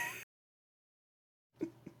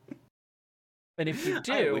 But if you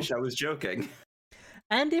do, I wish I was joking.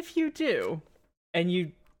 And if you do,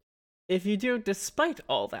 if you do despite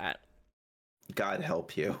all that, God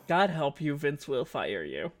help you. God help you, Vince will fire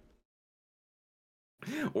you.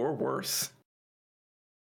 Or worse.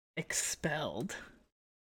 Expelled.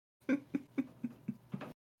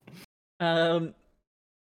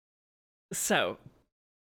 So,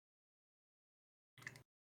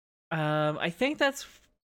 I think that's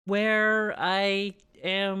where I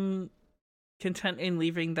am content in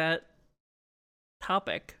leaving that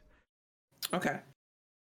topic. Okay.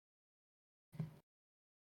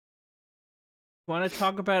 Want to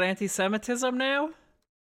talk about anti-Semitism now?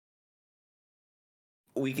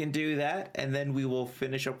 We can do that, and then we will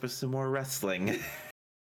finish up with some more wrestling.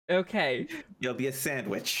 Okay. It'll be a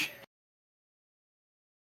sandwich.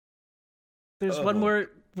 There's one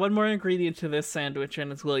more ingredient to this sandwich,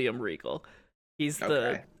 and it's William Regal. He's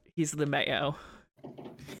the mayo.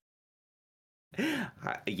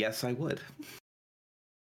 Yes, I would.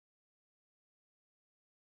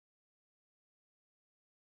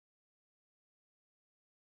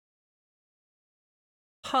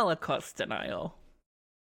 Holocaust denial.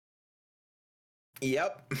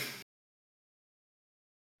 Yep.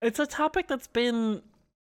 It's a topic that's been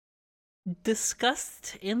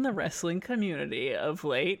discussed in the wrestling community of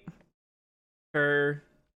late for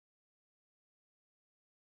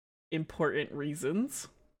important reasons.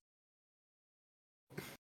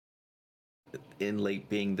 In late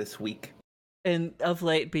being this week. And of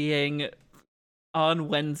late being on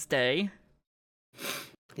Wednesday.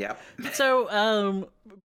 Yep. So,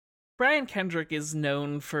 Brian Kendrick is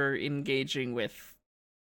known for engaging with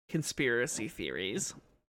conspiracy theories.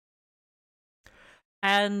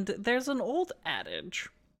 And there's an old adage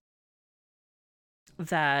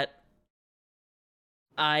that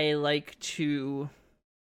I like to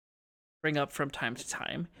bring up from time to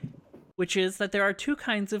time, which is that there are 2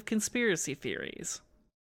 kinds of conspiracy theories: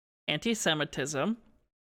 anti-Semitism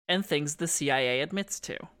and things the CIA admits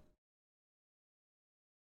to.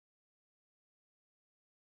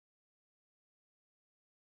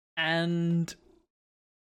 And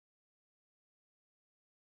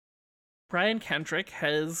Brian Kendrick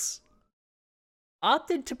has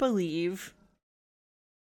opted to believe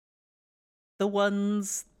the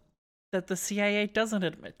ones that the CIA doesn't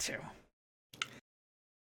admit to.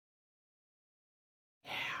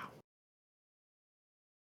 Yeah.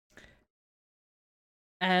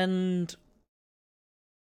 And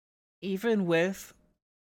even with...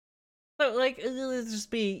 So, like, let's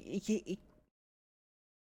just be...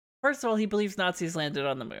 First of all, he believes Nazis landed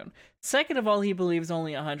on the moon. Second of all, he believes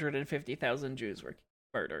only 150,000 Jews were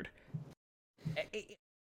murdered.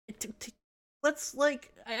 Let's,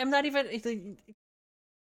 like, I'm not even...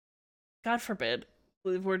 God forbid.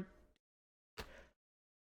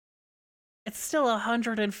 It's still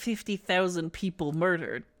 150,000 people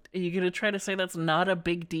murdered. Are you gonna try to say that's not a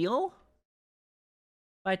big deal?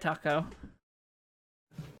 Bye, Taco.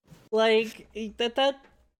 Like,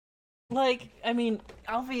 like, I mean,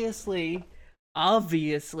 obviously,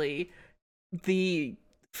 the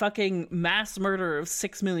fucking mass murder of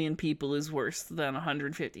 6 million people is worse than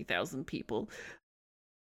 150,000 people.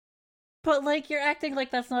 But, like, you're acting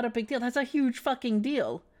like that's not a big deal. That's a huge fucking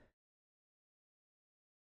deal.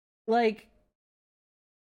 Like...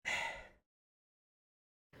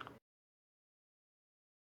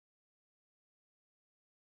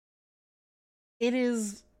 It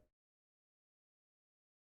is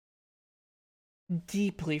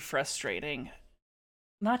deeply frustrating.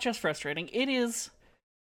 Not just frustrating, it is,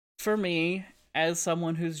 for me, as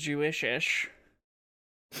someone who's Jewish-ish,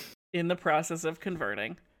 in the process of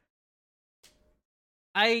converting,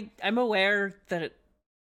 I'm aware that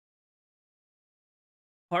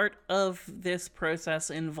part of this process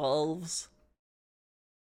involves,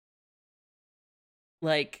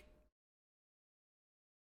 like,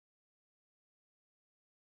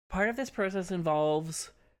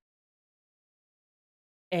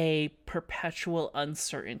 a perpetual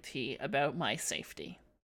uncertainty about my safety.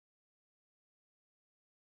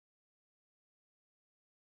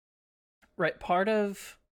 Right, part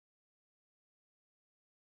of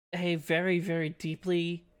a very, very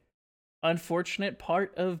deeply unfortunate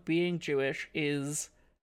part of being Jewish is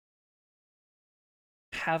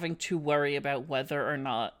having to worry about whether or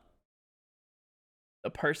not the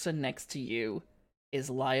person next to you is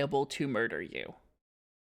liable to murder you.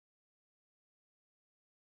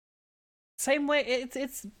 Same way,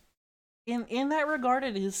 it's in that regard,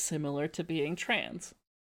 it is similar to being trans,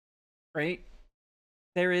 right?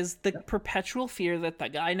 There is the perpetual fear that the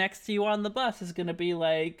guy next to you on the bus is gonna be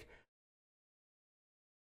like,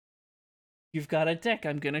 "You've got a dick,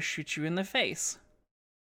 I'm gonna shoot you in the face."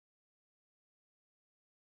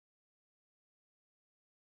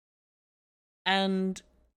 And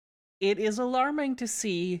it is alarming to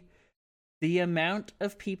see the amount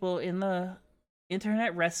of people in the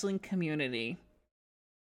internet wrestling community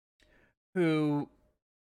who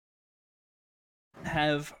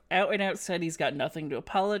have out and out said he's got nothing to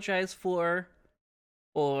apologize for,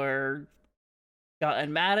 or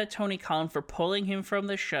gotten mad at Tony Khan for pulling him from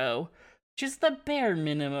the show, which is the bare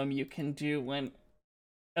minimum you can do when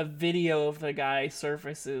a video of the guy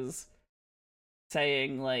surfaces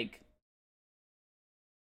saying, like,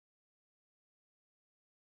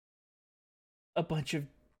 a bunch of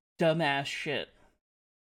dumbass shit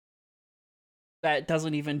that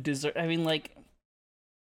doesn't even deserve. I mean, like,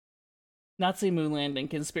 Nazi moon landing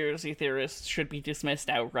conspiracy theorists should be dismissed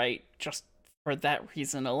outright just for that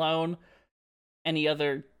reason alone. Any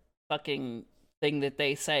other fucking thing that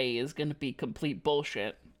they say is gonna be complete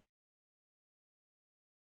bullshit.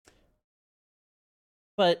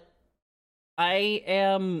 But I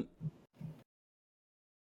am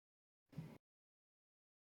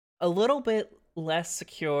a little bit less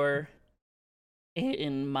secure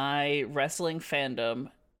in my wrestling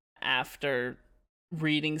fandom after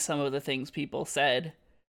reading some of the things people said,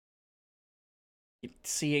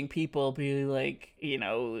 seeing people be like, you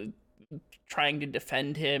know, trying to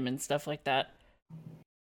defend him and stuff like that.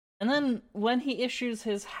 And then when he issues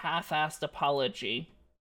his half-assed apology,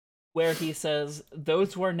 where he says,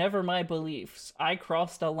 "Those were never my beliefs. I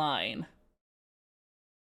crossed a line."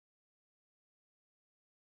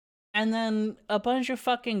 And then a bunch of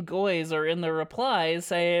fucking goys are in the replies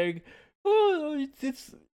saying, "Oh,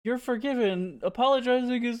 you're forgiven.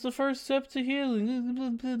 Apologizing is the first step to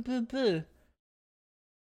healing."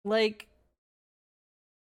 Like,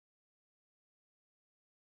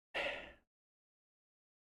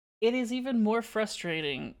 it is even more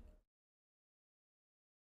frustrating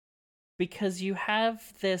because you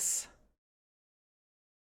have this,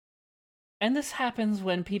 and this happens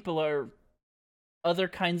when people are other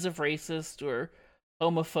kinds of racist or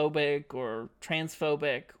homophobic or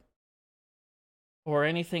transphobic or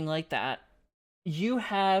anything like that. You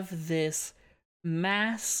have this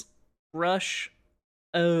mass rush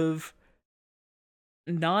of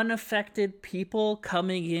non-affected people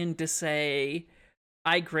coming in to say,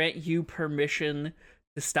 "I grant you permission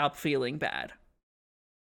to stop feeling bad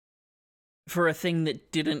for a thing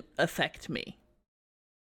that didn't affect me."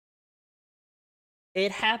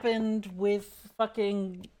 It happened with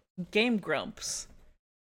fucking Game Grumps.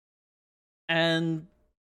 And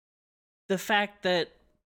the fact that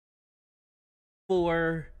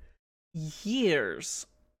for years,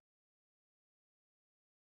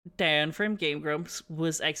 Dan from Game Grumps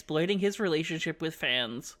was exploiting his relationship with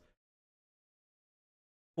fans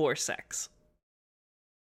for sex.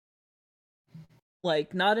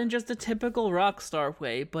 Like, not in just a typical rock star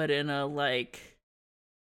way, but in a, like,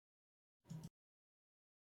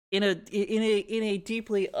 in a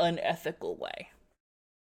deeply unethical way.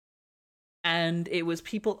 And it was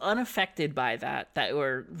people unaffected by that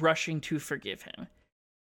were rushing to forgive him.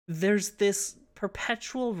 There's this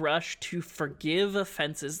perpetual rush to forgive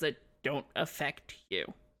offenses that don't affect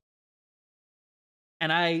you.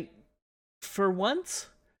 And I, for once,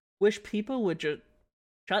 wish people would just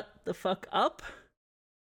shut the fuck up.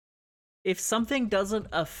 If something doesn't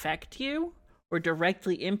affect you or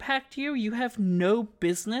directly impact you, you have no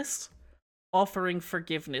business offering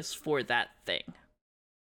forgiveness for that thing.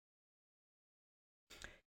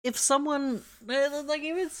 If someone, like,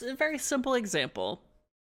 it's a very simple example.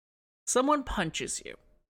 Someone punches you.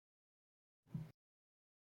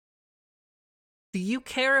 Do you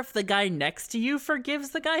care if the guy next to you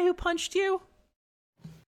forgives the guy who punched you?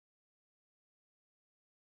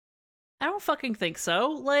 I don't fucking think so.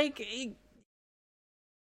 Like,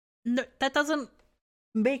 no, that doesn't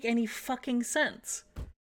make any fucking sense.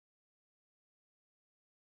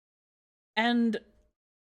 And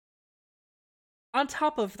on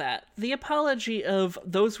top of that, the apology of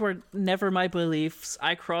 "those were never my beliefs,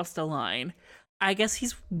 I crossed a line." I guess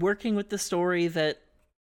he's working with the story that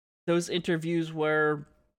those interviews were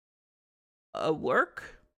a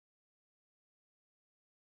work?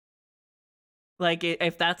 Like,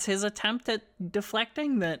 if that's his attempt at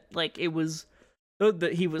deflecting, that, like, it was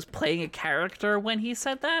that he was playing a character when he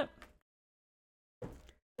said that.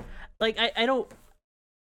 Like, I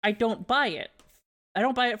don't buy it. I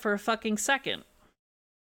don't buy it for a fucking second.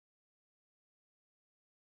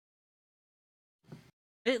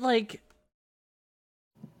 It, like,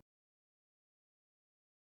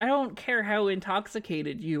 I don't care how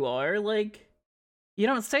intoxicated you are, like, you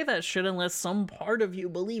don't say that shit unless some part of you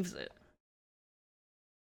believes it.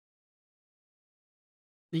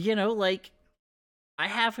 You know, like, I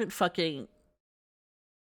haven't fucking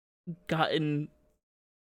gotten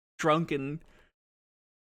drunk and,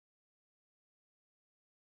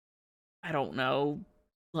 I don't know,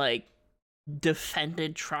 like,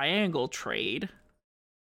 defended triangle trade.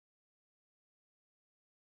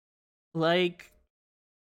 Like,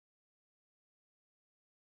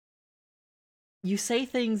 you say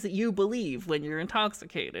things that you believe when you're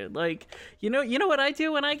intoxicated. Like, you know what I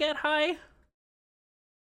do when I get high?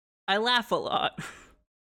 I laugh a lot.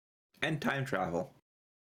 And time travel.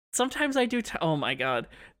 Sometimes I do. Oh my god.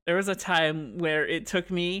 There was a time where it took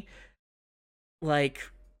me, like,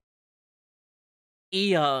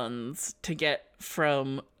 eons to get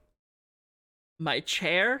from my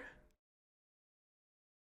chair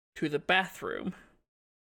to the bathroom.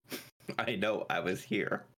 I know, I was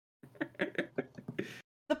here.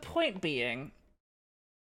 The point being,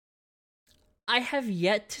 I have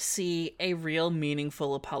yet to see a real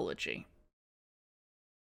meaningful apology.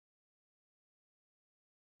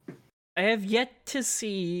 I have yet to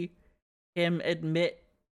see him admit...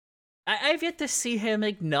 I've yet to see him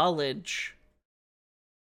acknowledge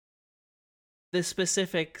the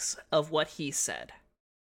specifics of what he said.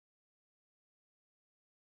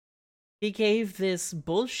 He gave this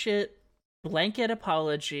bullshit blanket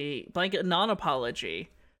non-apology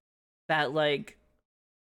that, like,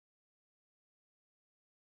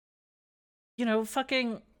 you know,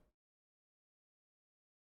 fucking...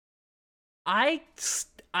 I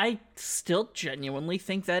still genuinely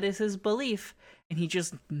think that is his belief, and he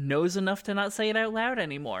just knows enough to not say it out loud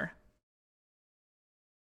anymore.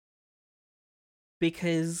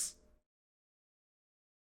 Because...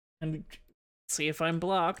 And see if I'm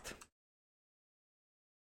blocked.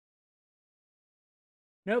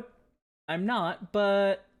 Nope, I'm not,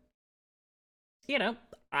 but... You know,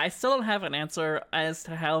 I still don't have an answer as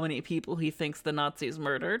to how many people he thinks the Nazis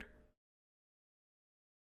murdered.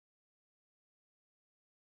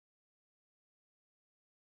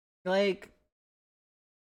 Like,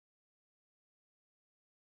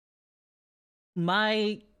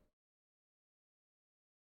 my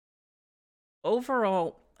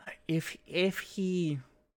overall, if he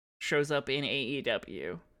shows up in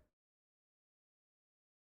AEW,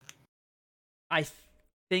 I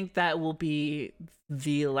think that will be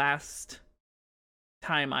the last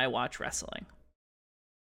time I watch wrestling.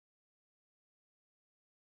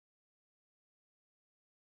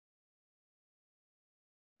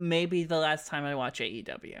 Maybe the last time I watch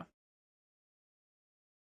AEW.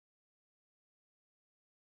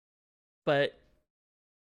 But,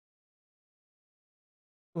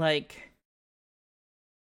 like,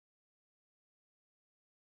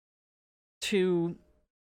 to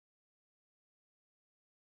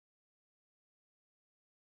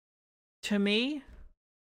me,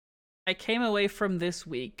 I came away from this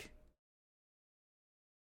week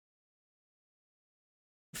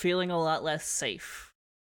feeling a lot less safe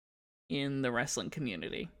in the wrestling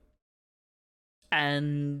community.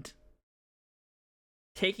 And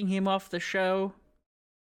taking him off the show,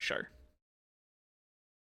 sure.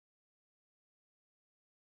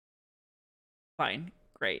 Fine,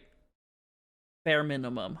 great. Bare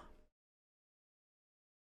minimum.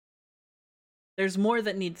 There's more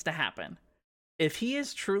that needs to happen. If he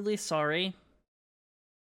is truly sorry,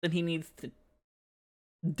 then he needs to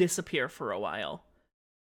disappear for a while.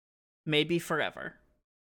 Maybe forever.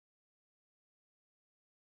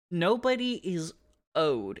 Nobody is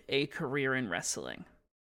owed a career in wrestling.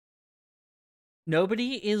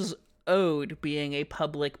 Nobody is owed being a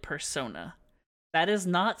public persona. That is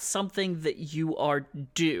not something that you are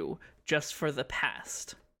due just for the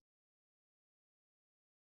past.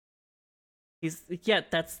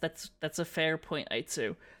 That's a fair point,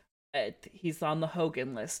 Aitsu. He's on the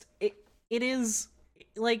Hogan list. It is,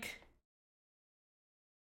 like,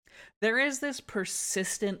 there is this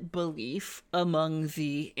persistent belief among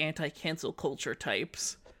the anti-cancel culture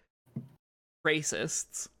types,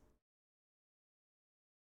 racists,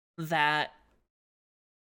 that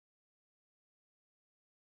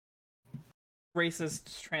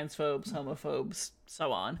racists, transphobes, homophobes,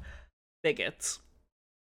 so on, bigots,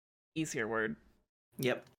 easier word.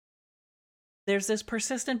 Yep. there's this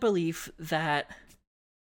persistent belief that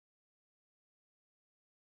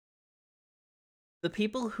the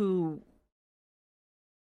people who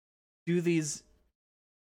do these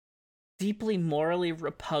deeply morally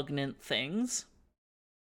repugnant things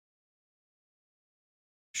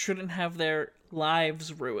shouldn't have their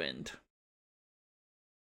lives ruined.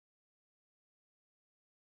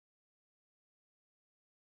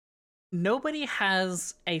 Nobody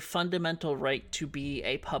has a fundamental right to be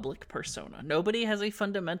a public persona. Nobody has a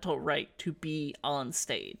fundamental right to be on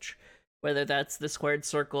stage. Whether that's the squared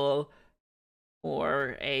circle,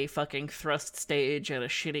 or a fucking thrust stage at a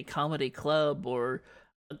shitty comedy club, or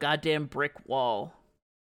a goddamn brick wall.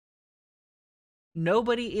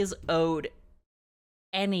 Nobody is owed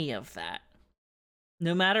any of that,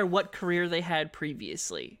 no matter what career they had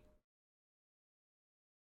previously.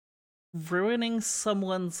 Ruining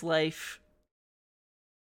someone's life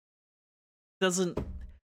doesn't,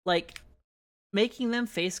 like, making them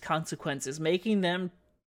face consequences, making them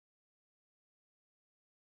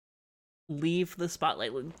leave the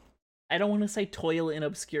spotlight. I don't want to say toil in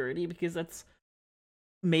obscurity, because that's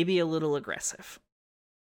maybe a little aggressive.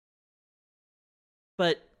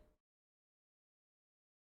 But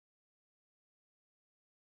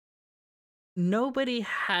nobody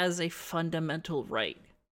has a fundamental right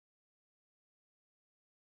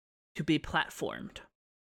to be platformed.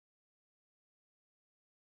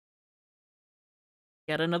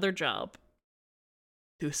 Get another job.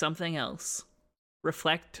 Do something else.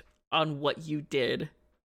 Reflect on what you did.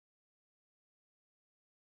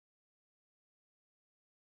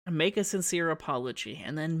 Make a sincere apology,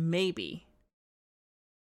 and then maybe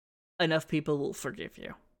enough people will forgive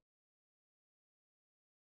you.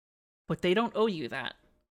 But they don't owe you that.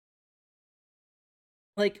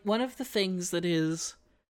 Like, one of the things that is,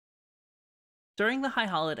 during the high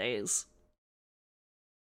holidays,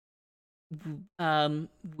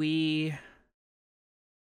 we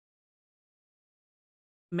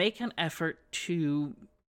make an effort to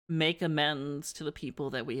make amends to the people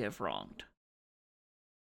that we have wronged.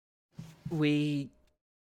 We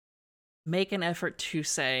make an effort to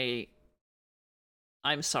say,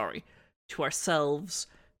 I'm sorry, to ourselves,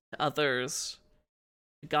 to others,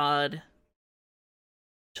 to God,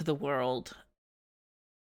 to the world,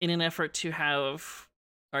 in an effort to have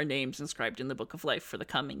our names inscribed in the Book of Life for the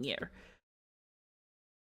coming year.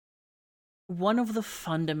 One of the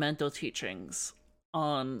fundamental teachings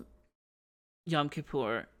on Yom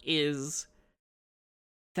Kippur is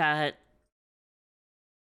that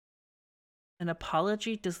an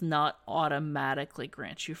apology does not automatically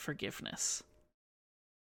grant you forgiveness.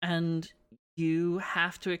 And you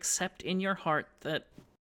have to accept in your heart that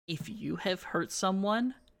if you have hurt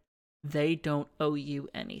someone, they don't owe you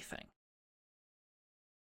anything.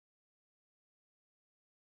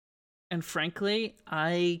 And frankly,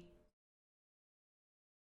 I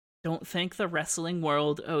don't think the wrestling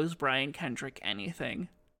world owes Brian Kendrick anything.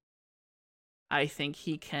 I think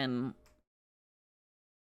he can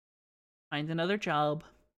find another job,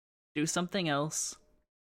 do something else,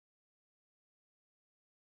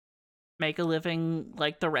 make a living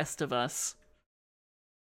like the rest of us.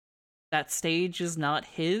 That stage is not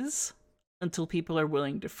his until people are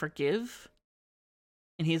willing to forgive,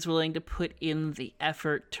 and he's willing to put in the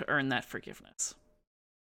effort to earn that forgiveness.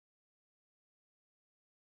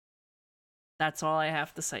 That's all I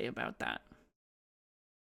have to say about that.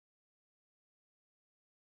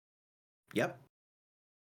 Yep.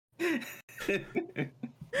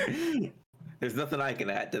 There's nothing I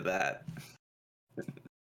can add to that.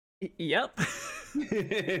 Yep.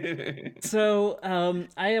 So,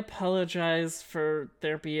 I apologize for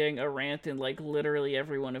there being a rant in, like, literally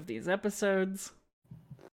every one of these episodes.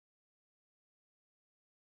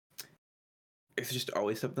 It's just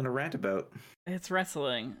always something to rant about. It's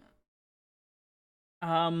wrestling.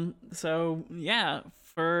 So, yeah,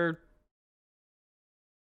 for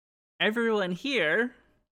everyone here,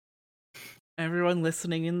 everyone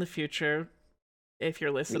listening in the future, if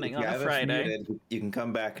you're listening on a Friday, muted, you can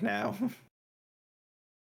come back now.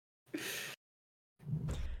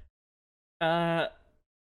 Yeah,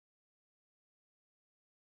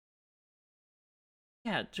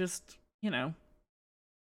 just, Shabbat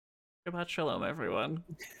Shalom, everyone.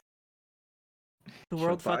 The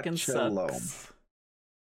world Shabbat fucking Shalom. sucks.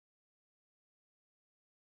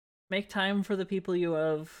 Make time for the people you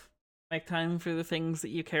love. Make time for the things that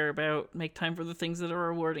you care about. Make time for the things that are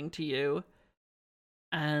rewarding to you.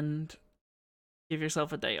 And give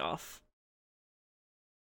yourself a day off.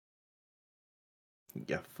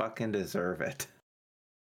 You fucking deserve it.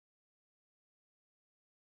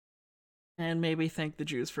 And maybe thank the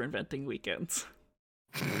Jews for inventing weekends.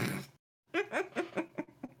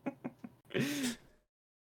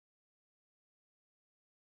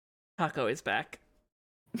 Taco is back.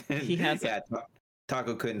 He hasn't. Yeah,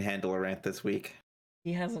 Taco couldn't handle a rant this week.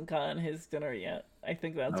 He hasn't gotten his dinner yet. I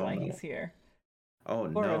think that's why he's here. Oh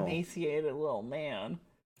Poor no. emaciated little man.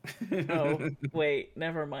 Oh, wait,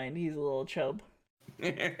 never mind. He's a little chub.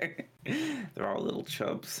 They're all little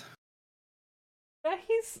chubs. Yeah,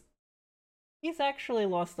 he's actually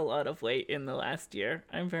lost a lot of weight in the last year.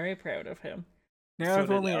 I'm very proud of him. Now So if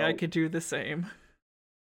did only I Elle. could do the same.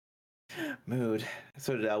 Mood.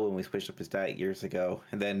 So did Al when we switched up his diet years ago,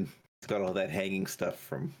 and then he's got all that hanging stuff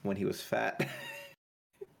from when he was fat.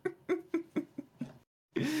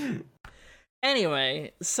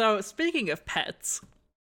 Anyway, so speaking of pets,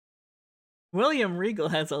 William Regal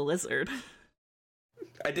has a lizard.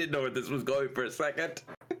 I didn't know where this was going for a second.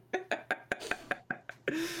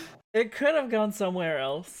 It could have gone somewhere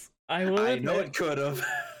else. I will I admit. know it could have.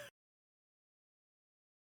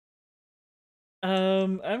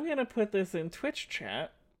 I'm gonna put this in Twitch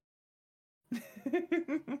chat.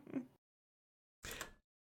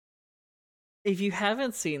 If you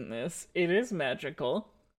haven't seen this, it is magical.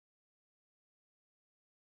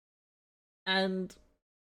 And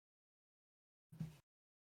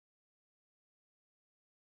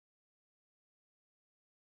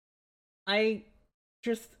I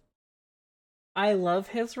love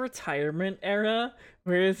his retirement era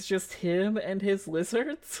where it's just him and his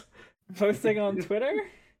lizards posting on Twitter.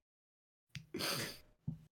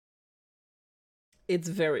 It's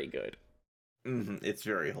very good. It's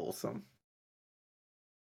very wholesome.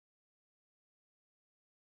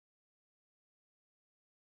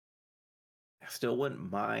 I still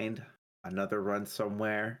wouldn't mind another run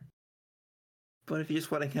somewhere. But if you just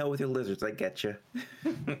want to hang out with your lizards, I get you.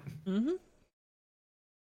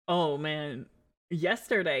 Oh man.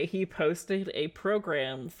 Yesterday he posted a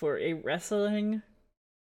program for a wrestling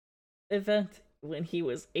event when he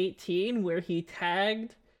was 18 where he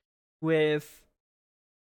tagged with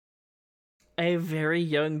a very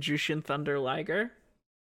young Jushin Thunder Liger.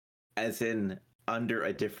 As in, under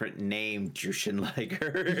a different name, Jushin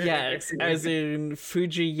Liger. Yes, as in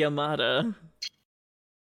Fuji Yamada.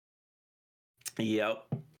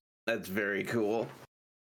 Yep. That's very cool.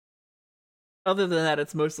 Other than that,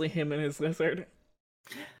 it's mostly him and his lizard.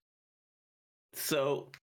 So,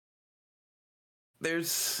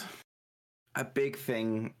 there's a big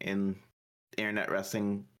thing in internet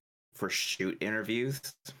wrestling for shoot interviews.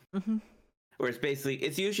 Where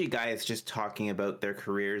it's usually guys just talking about their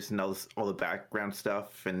careers and all the background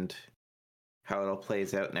stuff and how it all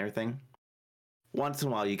plays out and everything. Once in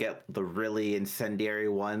a while, you get the really incendiary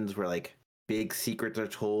ones where like big secrets are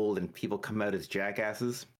told and people come out as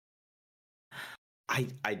jackasses.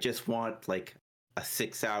 I just want like a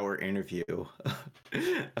 6-hour interview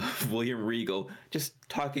of William Regal just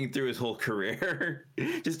talking through his whole career,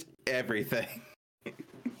 just everything.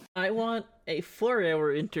 I want a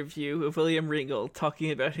 4-hour interview of William Regal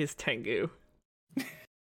talking about his Tengu.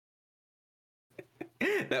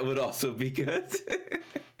 That would also be good.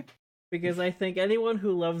 Because I think anyone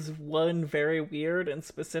who loves one very weird and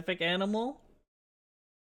specific animal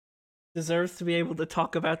deserves to be able to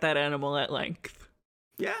talk about that animal at length.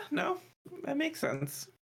 Yeah, no, that makes sense.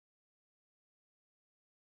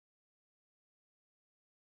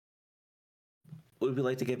 Would we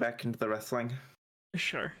like to get back into the wrestling?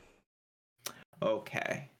 Sure.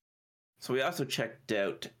 Okay. So we also checked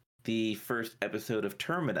out the first episode of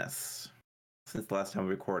Terminus since the last time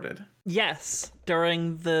we recorded. Yes,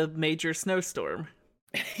 during the major snowstorm.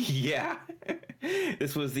 Yeah.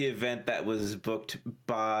 This was the event that was booked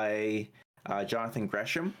by Jonathan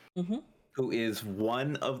Gresham, who is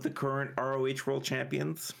one of the current ROH World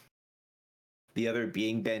Champions, the other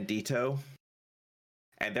being Bandito.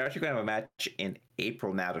 And they're actually going to have a match in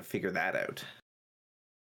April now to figure that out.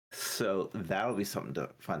 So that'll be something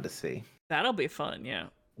fun to see. That'll be fun, yeah.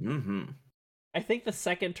 I think the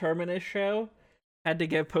second Terminus show had to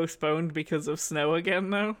get postponed because of snow again,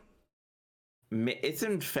 though. It's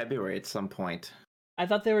in February at some point. I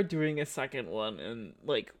thought they were doing a second one, and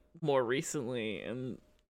like more recently,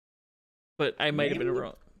 but I might have been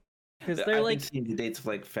wrong. Because they're I've like been seeing the dates of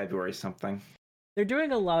like February something. They're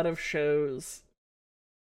doing a lot of shows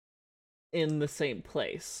in the same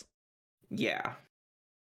place. Yeah.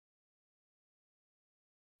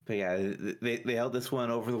 But yeah, they held this one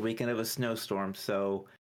over the weekend of a snowstorm, so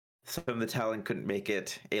some of the talent couldn't make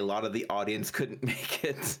it. A lot of the audience couldn't make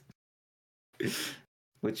it.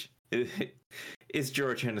 Which is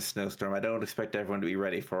Georgia in a snowstorm. I don't expect everyone to be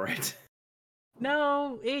ready for it.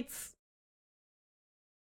 No, it's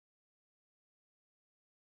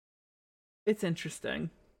interesting.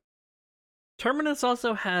 Terminus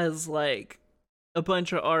also has, like, a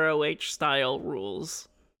bunch of ROH style rules.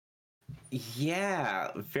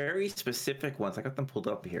 Yeah, very specific ones. I got them pulled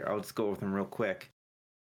up here. I'll just go over them real quick.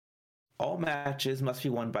 All matches must be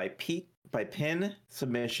won by pin,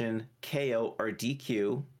 submission, KO, or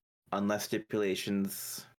DQ, unless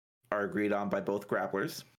stipulations are agreed on by both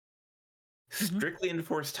grapplers. Strictly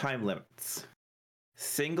enforced time limits.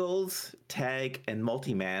 Singles, tag, and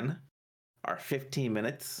multi-man are 15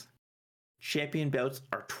 minutes. Champion bouts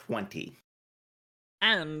are 20.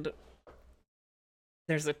 And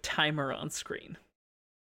there's a timer on screen.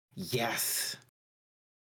 Yes.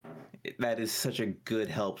 That is such a good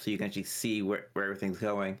help, so you can actually see where everything's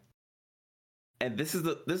going. And this is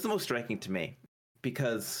the most striking to me,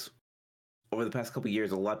 because over the past couple of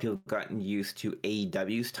years, a lot of people have gotten used to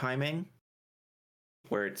AEW's timing,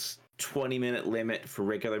 where it's 20-minute limit for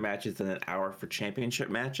regular matches and an hour for championship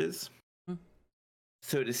matches.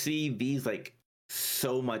 So to see these like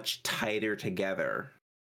so much tighter together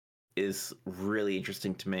is really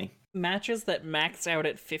interesting to me. Matches that max out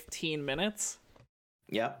at 15 minutes.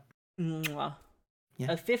 Yep. Mwah.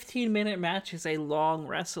 Yeah. A 15-minute match is a long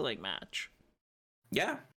wrestling match.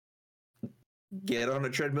 Yeah. Get on a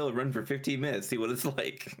treadmill and run for 15 minutes, see what it's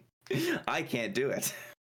like. I can't do it.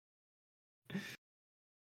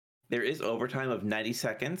 There is overtime of 90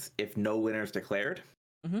 seconds if no winner is declared.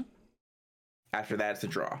 After that, it's a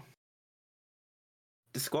draw.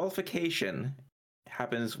 Disqualification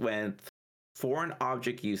happens when foreign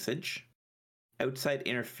object usage, outside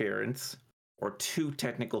interference, or 2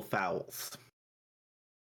 technical fouls.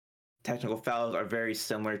 Technical fouls are very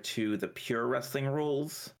similar to the pure wrestling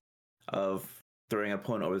rules of throwing an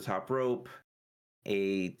opponent over the top rope,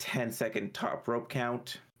 a 10-second top rope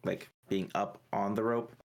count, like being up on the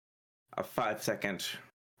rope, a 5-second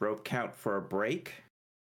rope count for a break,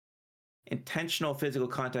 intentional physical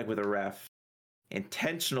contact with a ref,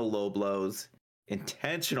 intentional low blows,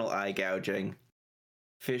 intentional eye gouging,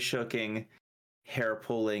 fish hooking, hair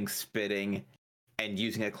pulling, spitting, and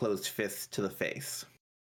using a closed fist to the face.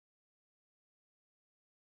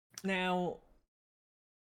 Now,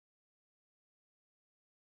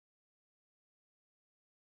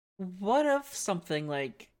 what of something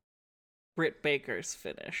like Britt Baker's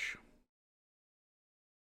finish?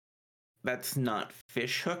 That's not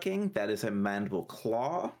fish hooking, that is a mandible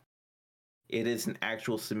claw. It is an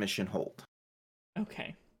actual submission hold.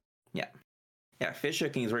 Okay. Yeah. Yeah, fish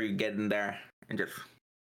hooking is where you get in there and just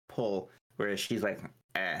pull, whereas she's like,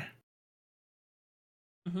 eh.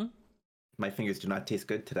 My fingers do not taste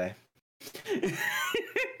good today.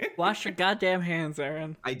 Wash your goddamn hands,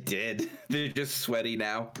 Aaron. I did. They're just sweaty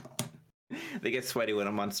now. They get sweaty when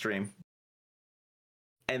I'm on stream.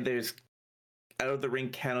 And there's out of the ring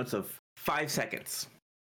countouts of 5 seconds.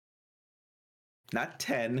 Not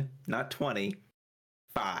 10, not 20,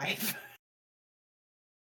 5.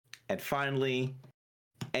 And finally,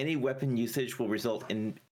 any weapon usage will result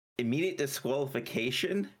in immediate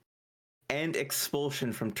disqualification and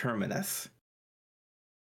expulsion from Terminus.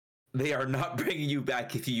 They are not bringing you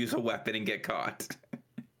back if you use a weapon and get caught.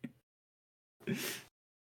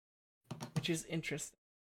 Which is interesting.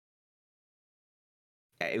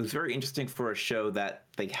 It was very interesting for a show that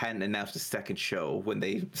they hadn't announced a second show when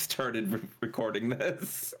they started recording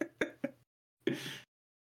this.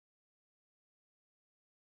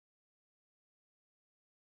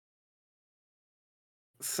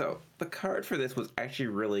 So the card for this was actually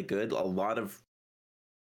really good. A lot of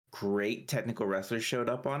great technical wrestlers showed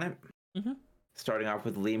up on it. Starting off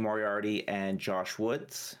with Lee Moriarty and Josh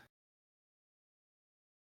Woods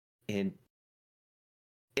in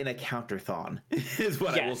a counterthon is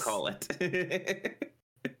what I will call it.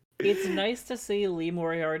 It's nice to see Lee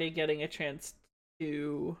Moriarty getting a chance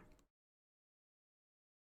to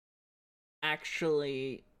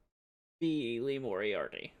actually be Lee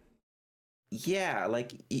Moriarty. Yeah,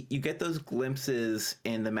 like you get those glimpses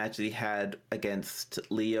in the match that he had against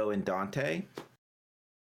Leo and Dante.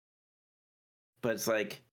 But it's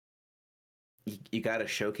like, you gotta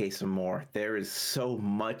showcase him more. There is so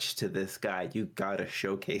much to this guy. You gotta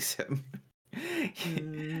showcase him.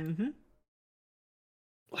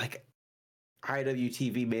 Like,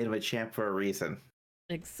 IWTV made him a champ for a reason.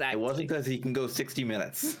 Exactly. It wasn't because he can go 60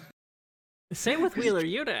 minutes. Same with Wheeler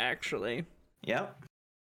Yuta, actually. Yep.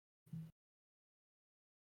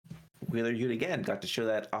 Wheeler Yuta again got to show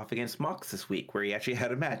that off against Mox this week, where he actually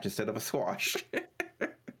had a match instead of a squash.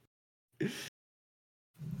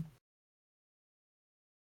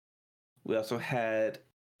 We also had...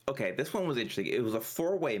 Okay, this one was interesting. It was a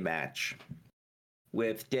 4-way match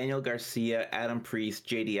with Daniel Garcia, Adam Priest,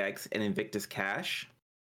 JDX, and Invictus Cash.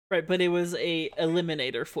 Right, but it was a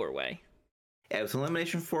Eliminator 4-way. It was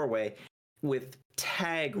elimination 4-way with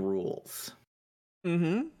tag rules.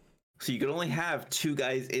 Mm-hmm. So you could only have 2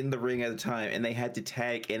 guys in the ring at a time, and they had to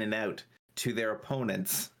tag in and out to their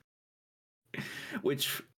opponents,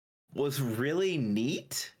 which was really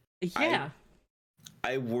neat. Yeah.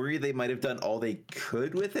 I worry they might have done all they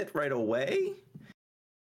could with it right away,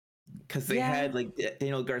 because they had like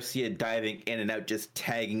Daniel Garcia diving in and out, just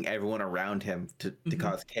tagging everyone around him to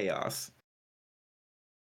cause chaos.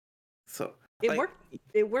 So it worked.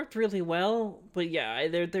 It worked really well, but yeah,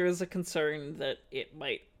 there is a concern that it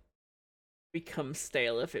might become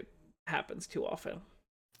stale if it happens too often.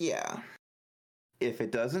 Yeah. If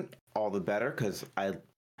it doesn't, all the better, because I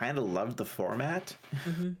kind of loved the format.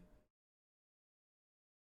 Mm-hmm.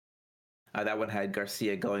 That one had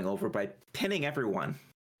Garcia going over by pinning everyone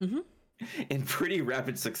in pretty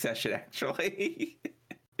rapid succession, actually.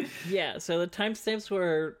 Yeah, so the timestamps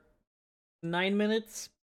were 9 minutes,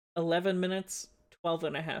 11 minutes,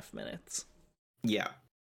 12.5 minutes. Yeah.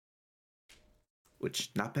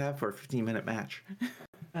 Which, not bad for a 15-minute match.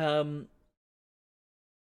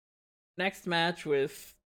 Next match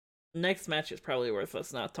is probably worth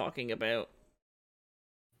us not talking about.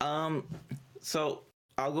 So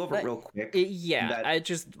I'll go over it real quick.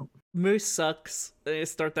 Moose sucks.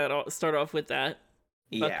 Start off with that.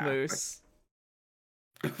 Fuck Yeah, Moose.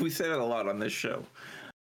 We say that a lot on this show.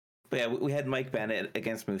 But yeah, we had Mike Bennett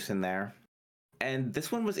against Moose in there. And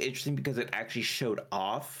this one was interesting because it actually showed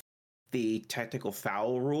off the technical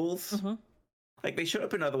foul rules. Like, they showed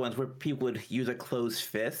up in other ones where people would use a closed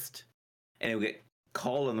fist and it would get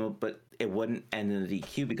called on them, but it wouldn't end in a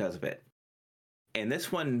DQ because of it. In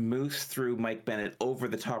this one, Moose threw Mike Bennett over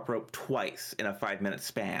the top rope twice in a 5-minute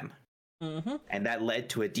span. And that led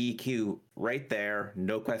to a DQ right there.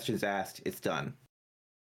 No questions asked. It's done.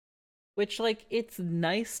 Which, like, it's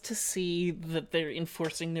nice to see that they're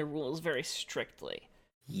enforcing their rules very strictly.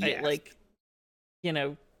 Yes. Like, you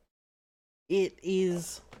know,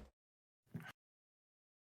 it's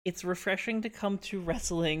refreshing to come to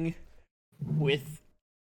wrestling with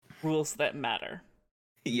rules that matter.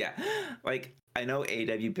 Yeah. Like, I know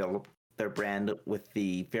AEW built their brand with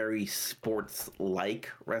the very sports-like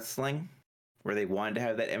wrestling, where they wanted to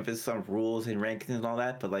have that emphasis on rules and rankings and all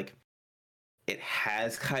that, but, like, it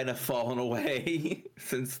has kind of fallen away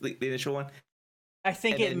since the initial one. I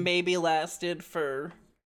think it maybe lasted for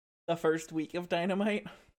the first week of Dynamite.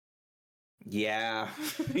 Yeah,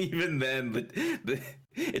 even then, but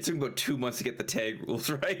it took about 2 months to get the tag rules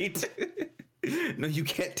right. No, you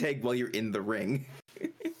can't tag while you're in the ring.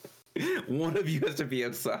 One of you has to be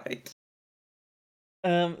outside.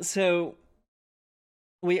 So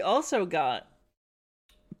we also got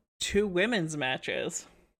 2 women's matches.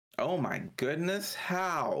 Oh my goodness,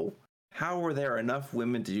 how? How were there enough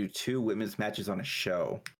women to do 2 women's matches on a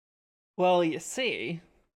show? Well, you see,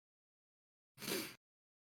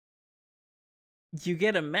 you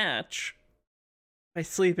get a match by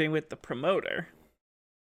sleeping with the promoter.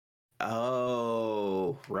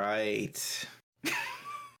 Oh, right.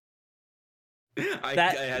 I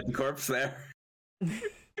had the corpse there.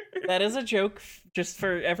 That is a joke, just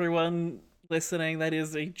for everyone listening. That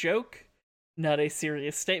is a joke, not a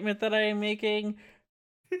serious statement that I am making.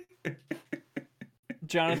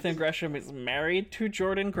 Jonathan Gresham is married to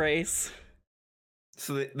Jordynne Grace.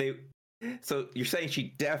 So so you're saying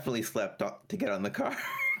she definitely slept to get on the card?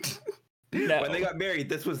 No. When they got married,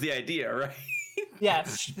 this was the idea, right?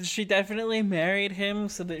 Yes, she definitely married him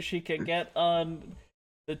so that she could get on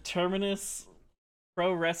the Terminus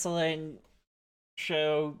Pro Wrestling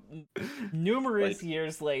show numerous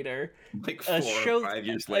years later. Like 4 or 5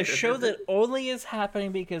 years later. A show that only is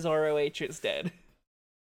happening because ROH is dead.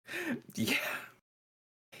 Yeah.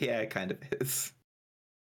 Yeah, it kind of is.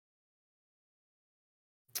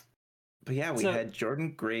 But yeah, we had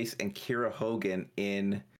Jordynne Grace and Kiera Hogan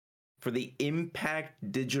in for the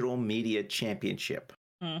Impact Digital Media Championship.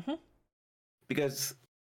 Because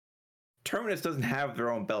Terminus doesn't have their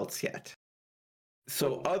own belts yet.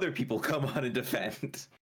 So other people come on and defend.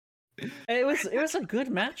 It was a good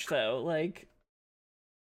match though. Like,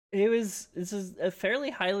 this is a fairly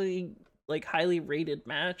highly rated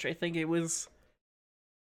match. I think it was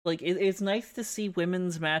like it's nice to see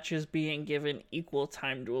women's matches being given equal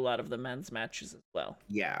time to a lot of the men's matches as well.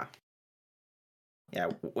 Yeah. Yeah,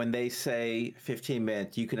 when they say 15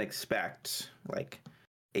 minutes, you can expect like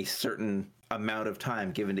a certain amount of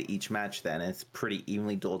time given to each match then. It's pretty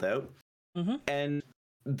evenly doled out. And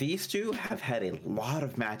these 2 have had a lot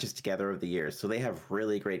of matches together over the years, so they have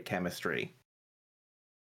really great chemistry.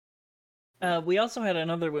 We also had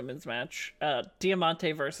another women's match,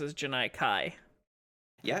 Diamante versus Janai Kai.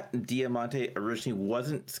 Yeah, Diamante originally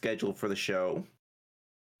wasn't scheduled for the show,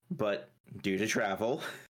 but due to travel.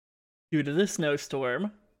 Due to the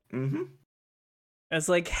snowstorm. Mm-hmm. I was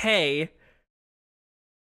like, hey,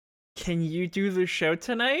 can you do the show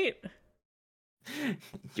tonight?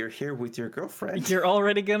 You're here with your girlfriend. You're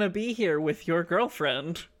already gonna be here with your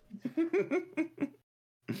girlfriend.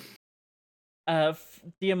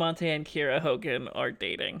 Diamante and Kira Hogan are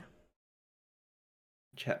dating.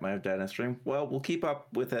 Chat might have died on stream. Well, we'll keep up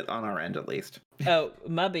with it on our end at least. Oh,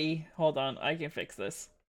 Mubby, hold on, I can fix this.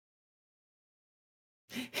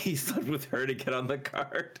 He slept with her to get on the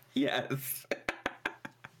card. Yes.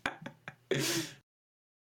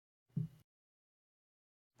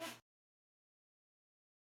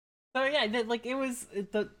 So yeah, it was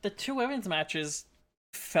the two women's matches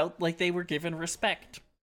felt like they were given respect.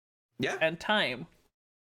 Yeah. And time.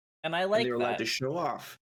 And I like they were that. allowed to show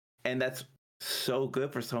off. And that's so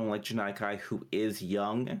good for someone like Janai Kai, who is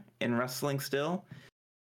young in wrestling still.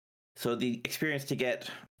 So the experience to get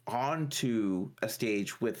onto a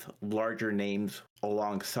stage with larger names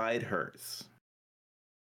alongside hers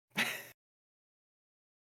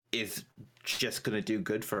is just going to do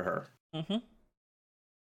good for her. Mm-hmm.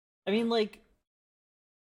 I mean, like,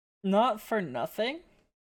 not for nothing,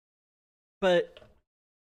 but,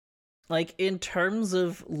 like, in terms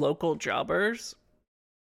of local jobbers,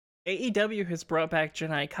 AEW has brought back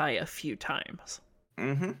Janai Kai a few times.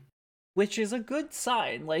 Mm-hmm. Which is a good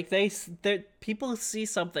sign. Like, people see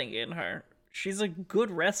something in her. She's a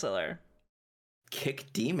good wrestler.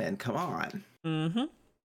 Kick Demon, come on. Mm-hmm.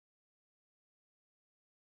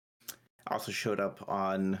 Also showed up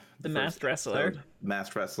on the Masked Wrestler.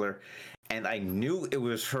 Masked Wrestler. And I knew it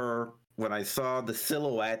was her when I saw the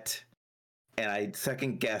silhouette, and I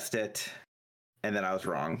second guessed it, and then I was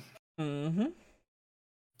wrong. Mm-hmm.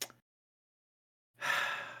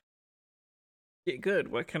 Yeah,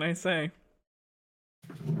 good. What can I say?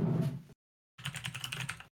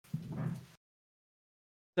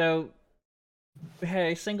 So, we had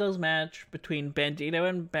a singles match between Bandito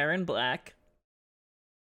and Baron Black.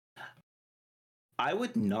 I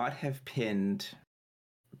would not have pinned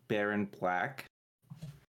Baron Black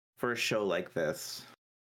for a show like this.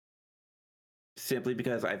 Simply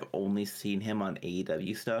because I've only seen him on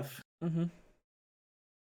AEW stuff. Mm-hmm.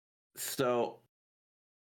 So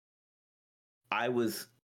I was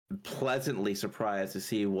pleasantly surprised to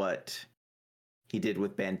see what he did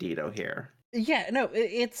with Bandito here. Yeah, no,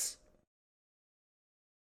 it's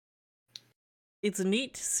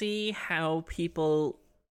neat to see how people,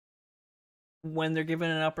 when they're given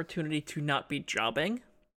an opportunity to not be jobbing,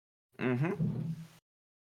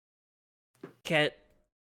 get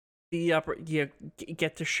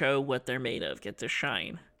get to show what they're made of, get to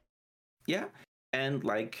shine. Yeah, and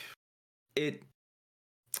like it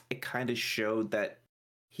kind of showed that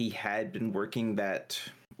he had been working that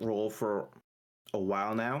role for a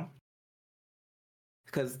while now.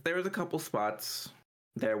 Because there was a couple spots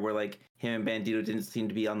there where like him and Bandito didn't seem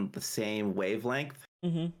to be on the same wavelength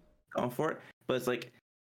going for it. But it's like,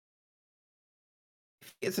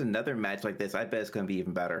 if it's another match like this, I bet it's going to be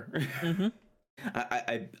even better.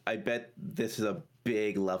 I bet this is a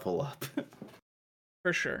big level up.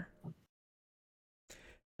 For sure.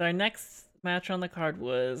 So our next match on the card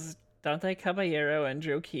was Dante Caballero and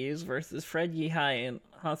Joe Keys versus Fred Yehi and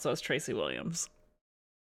Hot Sauce Tracy Williams.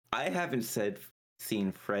 I haven't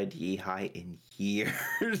seen Fred Yehi in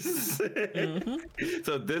years.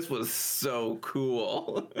 So this was so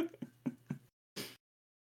cool.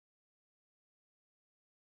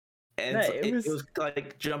 And No, it was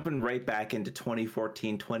like jumping right back into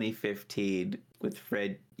 2014, 2015 with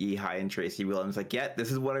Fred Yehi and Tracy Williams. Like, yeah,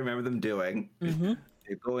 this is what I remember them doing. They're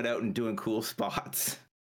going out and doing cool spots.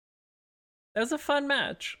 That was a fun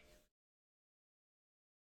match.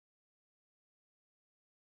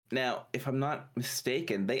 Now, if I'm not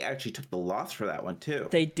mistaken, they actually took the loss for that one too.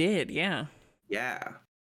 They did, yeah. Yeah.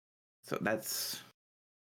 So that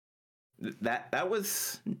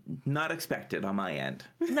was not expected on my end.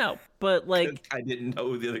 No, but like I didn't know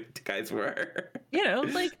who the other guys were. You know,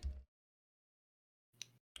 like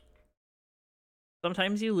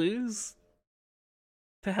sometimes you lose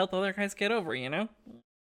to help other guys get over, you know?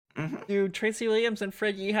 Do Tracy Williams and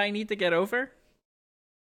Fred Yehi need to get over?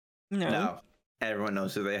 No. Everyone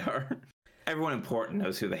knows who they are. Everyone important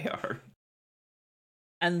knows who they are.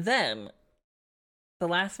 And then the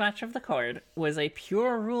last match of the card was a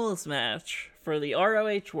pure rules match for the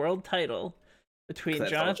ROH World Title between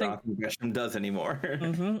Jonathan Gresham does anymore.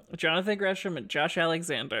 Jonathan Gresham and Josh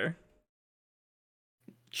Alexander.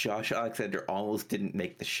 Josh Alexander almost didn't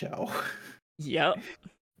make the show. Yep.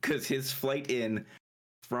 Because his flight in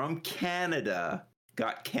from Canada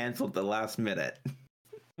got canceled the last minute.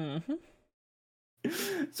 Mm-hmm.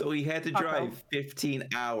 So he had to drive 15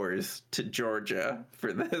 hours to Georgia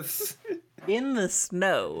for this. In the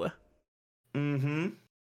snow. Mm-hmm.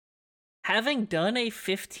 Having done a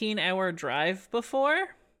 15-hour drive before,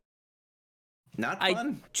 Not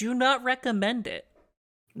fun. I do not recommend it.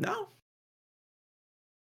 No.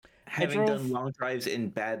 Having done long drives in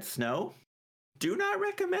bad snow, do not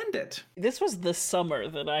recommend it. This was the summer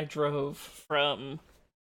that I drove from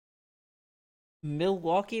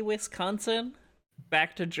Milwaukee, Wisconsin,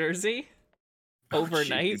 back to Jersey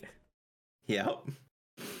overnight. Yep.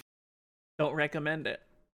 Don't recommend it.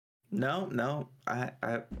 No.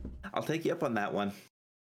 I'll take you up on that one.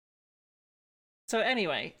 So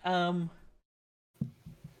anyway, I've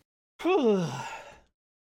done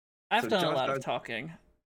a lot of talking.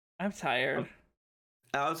 I'm tired.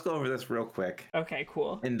 Let's go over this real quick. Okay,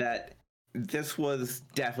 cool. In that this was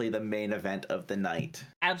definitely the main event of the night.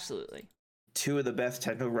 Absolutely. Two of the best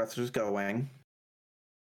technical wrestlers going.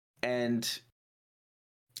 And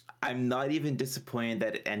I'm not even disappointed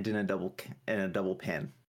that it ended in a double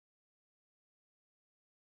pin.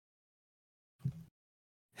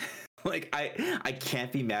 Like I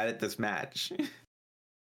can't be mad at this match.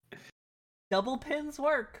 Double pins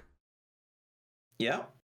work. Yeah.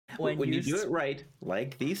 When you do it right,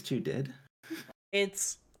 like these two did.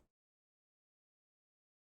 It's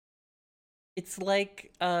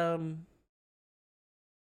like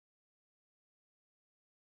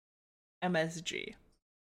MSG.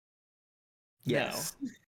 Yes. No.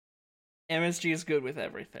 MSG is good with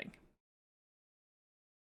everything.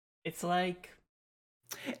 It's like...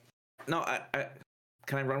 No, I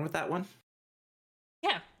can I run with that one?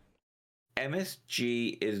 Yeah.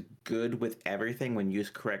 MSG is good with everything when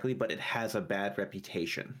used correctly, but it has a bad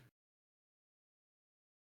reputation.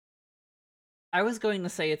 I was going to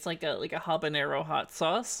say it's like a habanero hot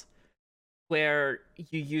sauce, where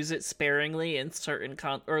you use it sparingly in certain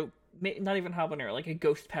or not even habanero, like a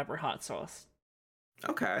ghost pepper hot sauce.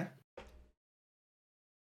 Okay.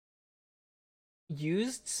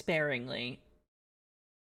 Used sparingly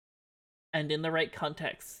and in the right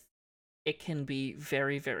context, it can be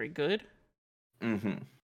very, very good. Mm-hmm.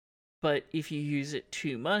 But if you use it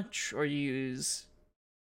too much, or use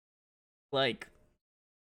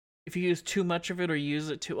if you use too much of it or use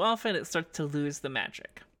it too often, it starts to lose the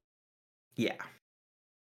magic. Yeah.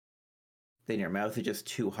 Then your mouth is just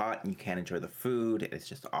too hot and you can't enjoy the food. It's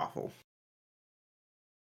just awful.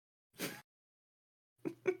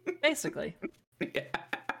 Basically. Yeah.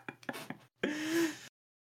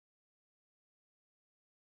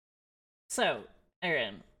 So,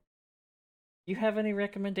 Aaron, you have any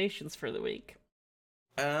recommendations for the week?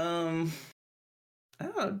 I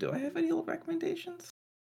don't know. Do I have any recommendations?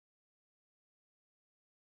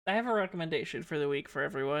 I have a recommendation for the week for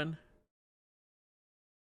everyone.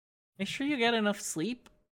 Make sure you get enough sleep.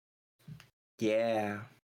 Yeah.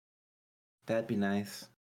 That'd be nice.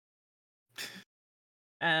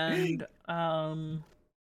 And,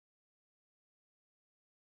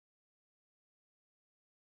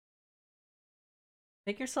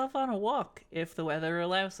 take yourself on a walk if the weather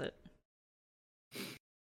allows it.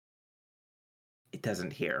 It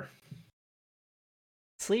doesn't here.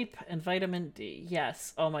 Sleep and vitamin D.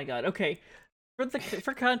 Yes. Oh my god. Okay.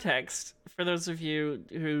 For context, for those of you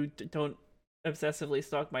who don't obsessively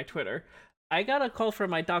stalk my Twitter, I got a call from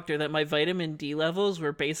my doctor that my vitamin D levels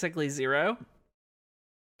were basically 0.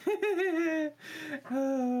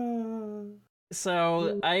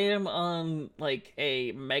 So I am on like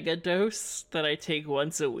a mega dose that I take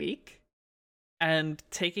once a week, and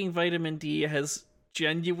taking vitamin D has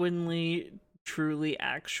genuinely, truly,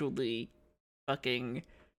 actually fucking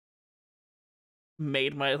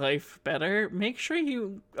made my life better. Make sure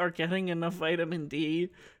you are getting enough vitamin D,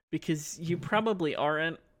 because you probably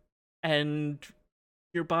aren't, and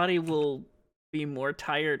your body will be more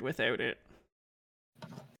tired without it.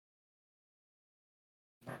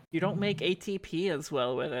 You don't make ATP as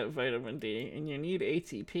well without vitamin D, and you need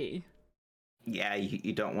ATP. Yeah,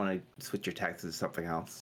 you don't want to switch your taxes to something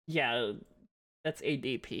else. Yeah, that's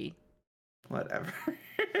ADP. Whatever.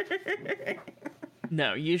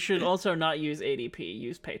 No, you should also not use ADP.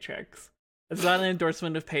 Use Paychex. It's not an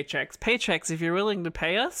endorsement of Paychex. Paychex, if you're willing to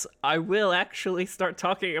pay us, I will actually start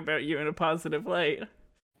talking about you in a positive light.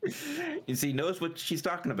 You see, knows what she's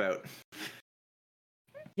talking about.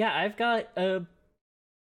 Yeah, I've got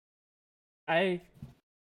I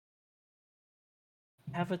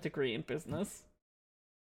have a degree in business.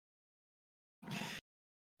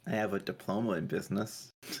 I have a diploma in business.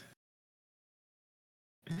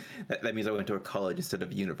 That means I went to a college instead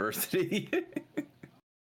of university.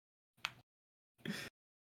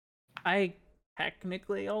 I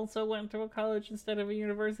technically also went to a college instead of a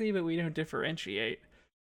university, but we don't differentiate.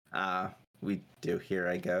 We do here,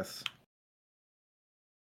 I guess.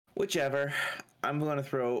 Whichever. I'm going to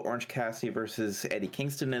throw Orange Cassidy versus Eddie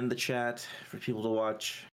Kingston in the chat for people to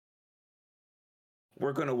watch.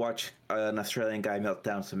 We're going to watch an Australian guy melt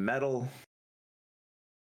down some metal.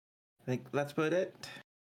 I think that's about it.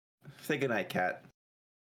 Say goodnight, Kat.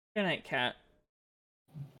 Good night, Kat.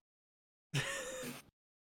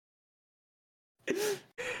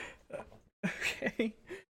 Okay.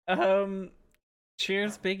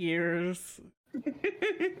 Cheers, big ears.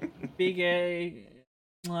 Big A.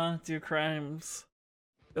 Do crimes.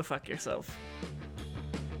 Go fuck yourself.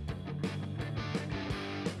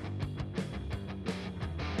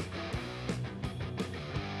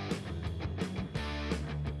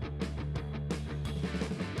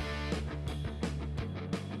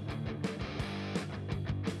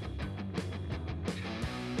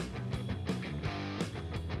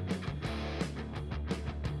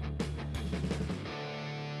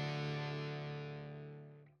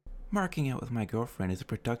 Marking Out with My Girlfriend is a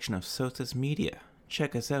production of Soses Media.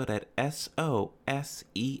 Check us out at soses.ca.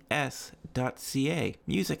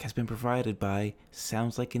 Music has been provided by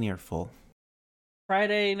Sounds Like an Earful.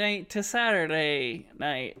 Friday night to Saturday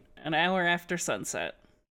night, an hour after sunset,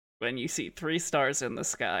 when you see 3 stars in the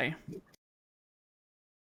sky.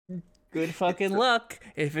 Good fucking luck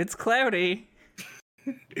if it's cloudy.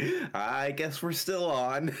 I guess we're still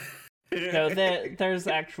on. No, there's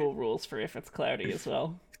actual rules for if it's cloudy as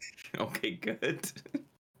well. Okay, good.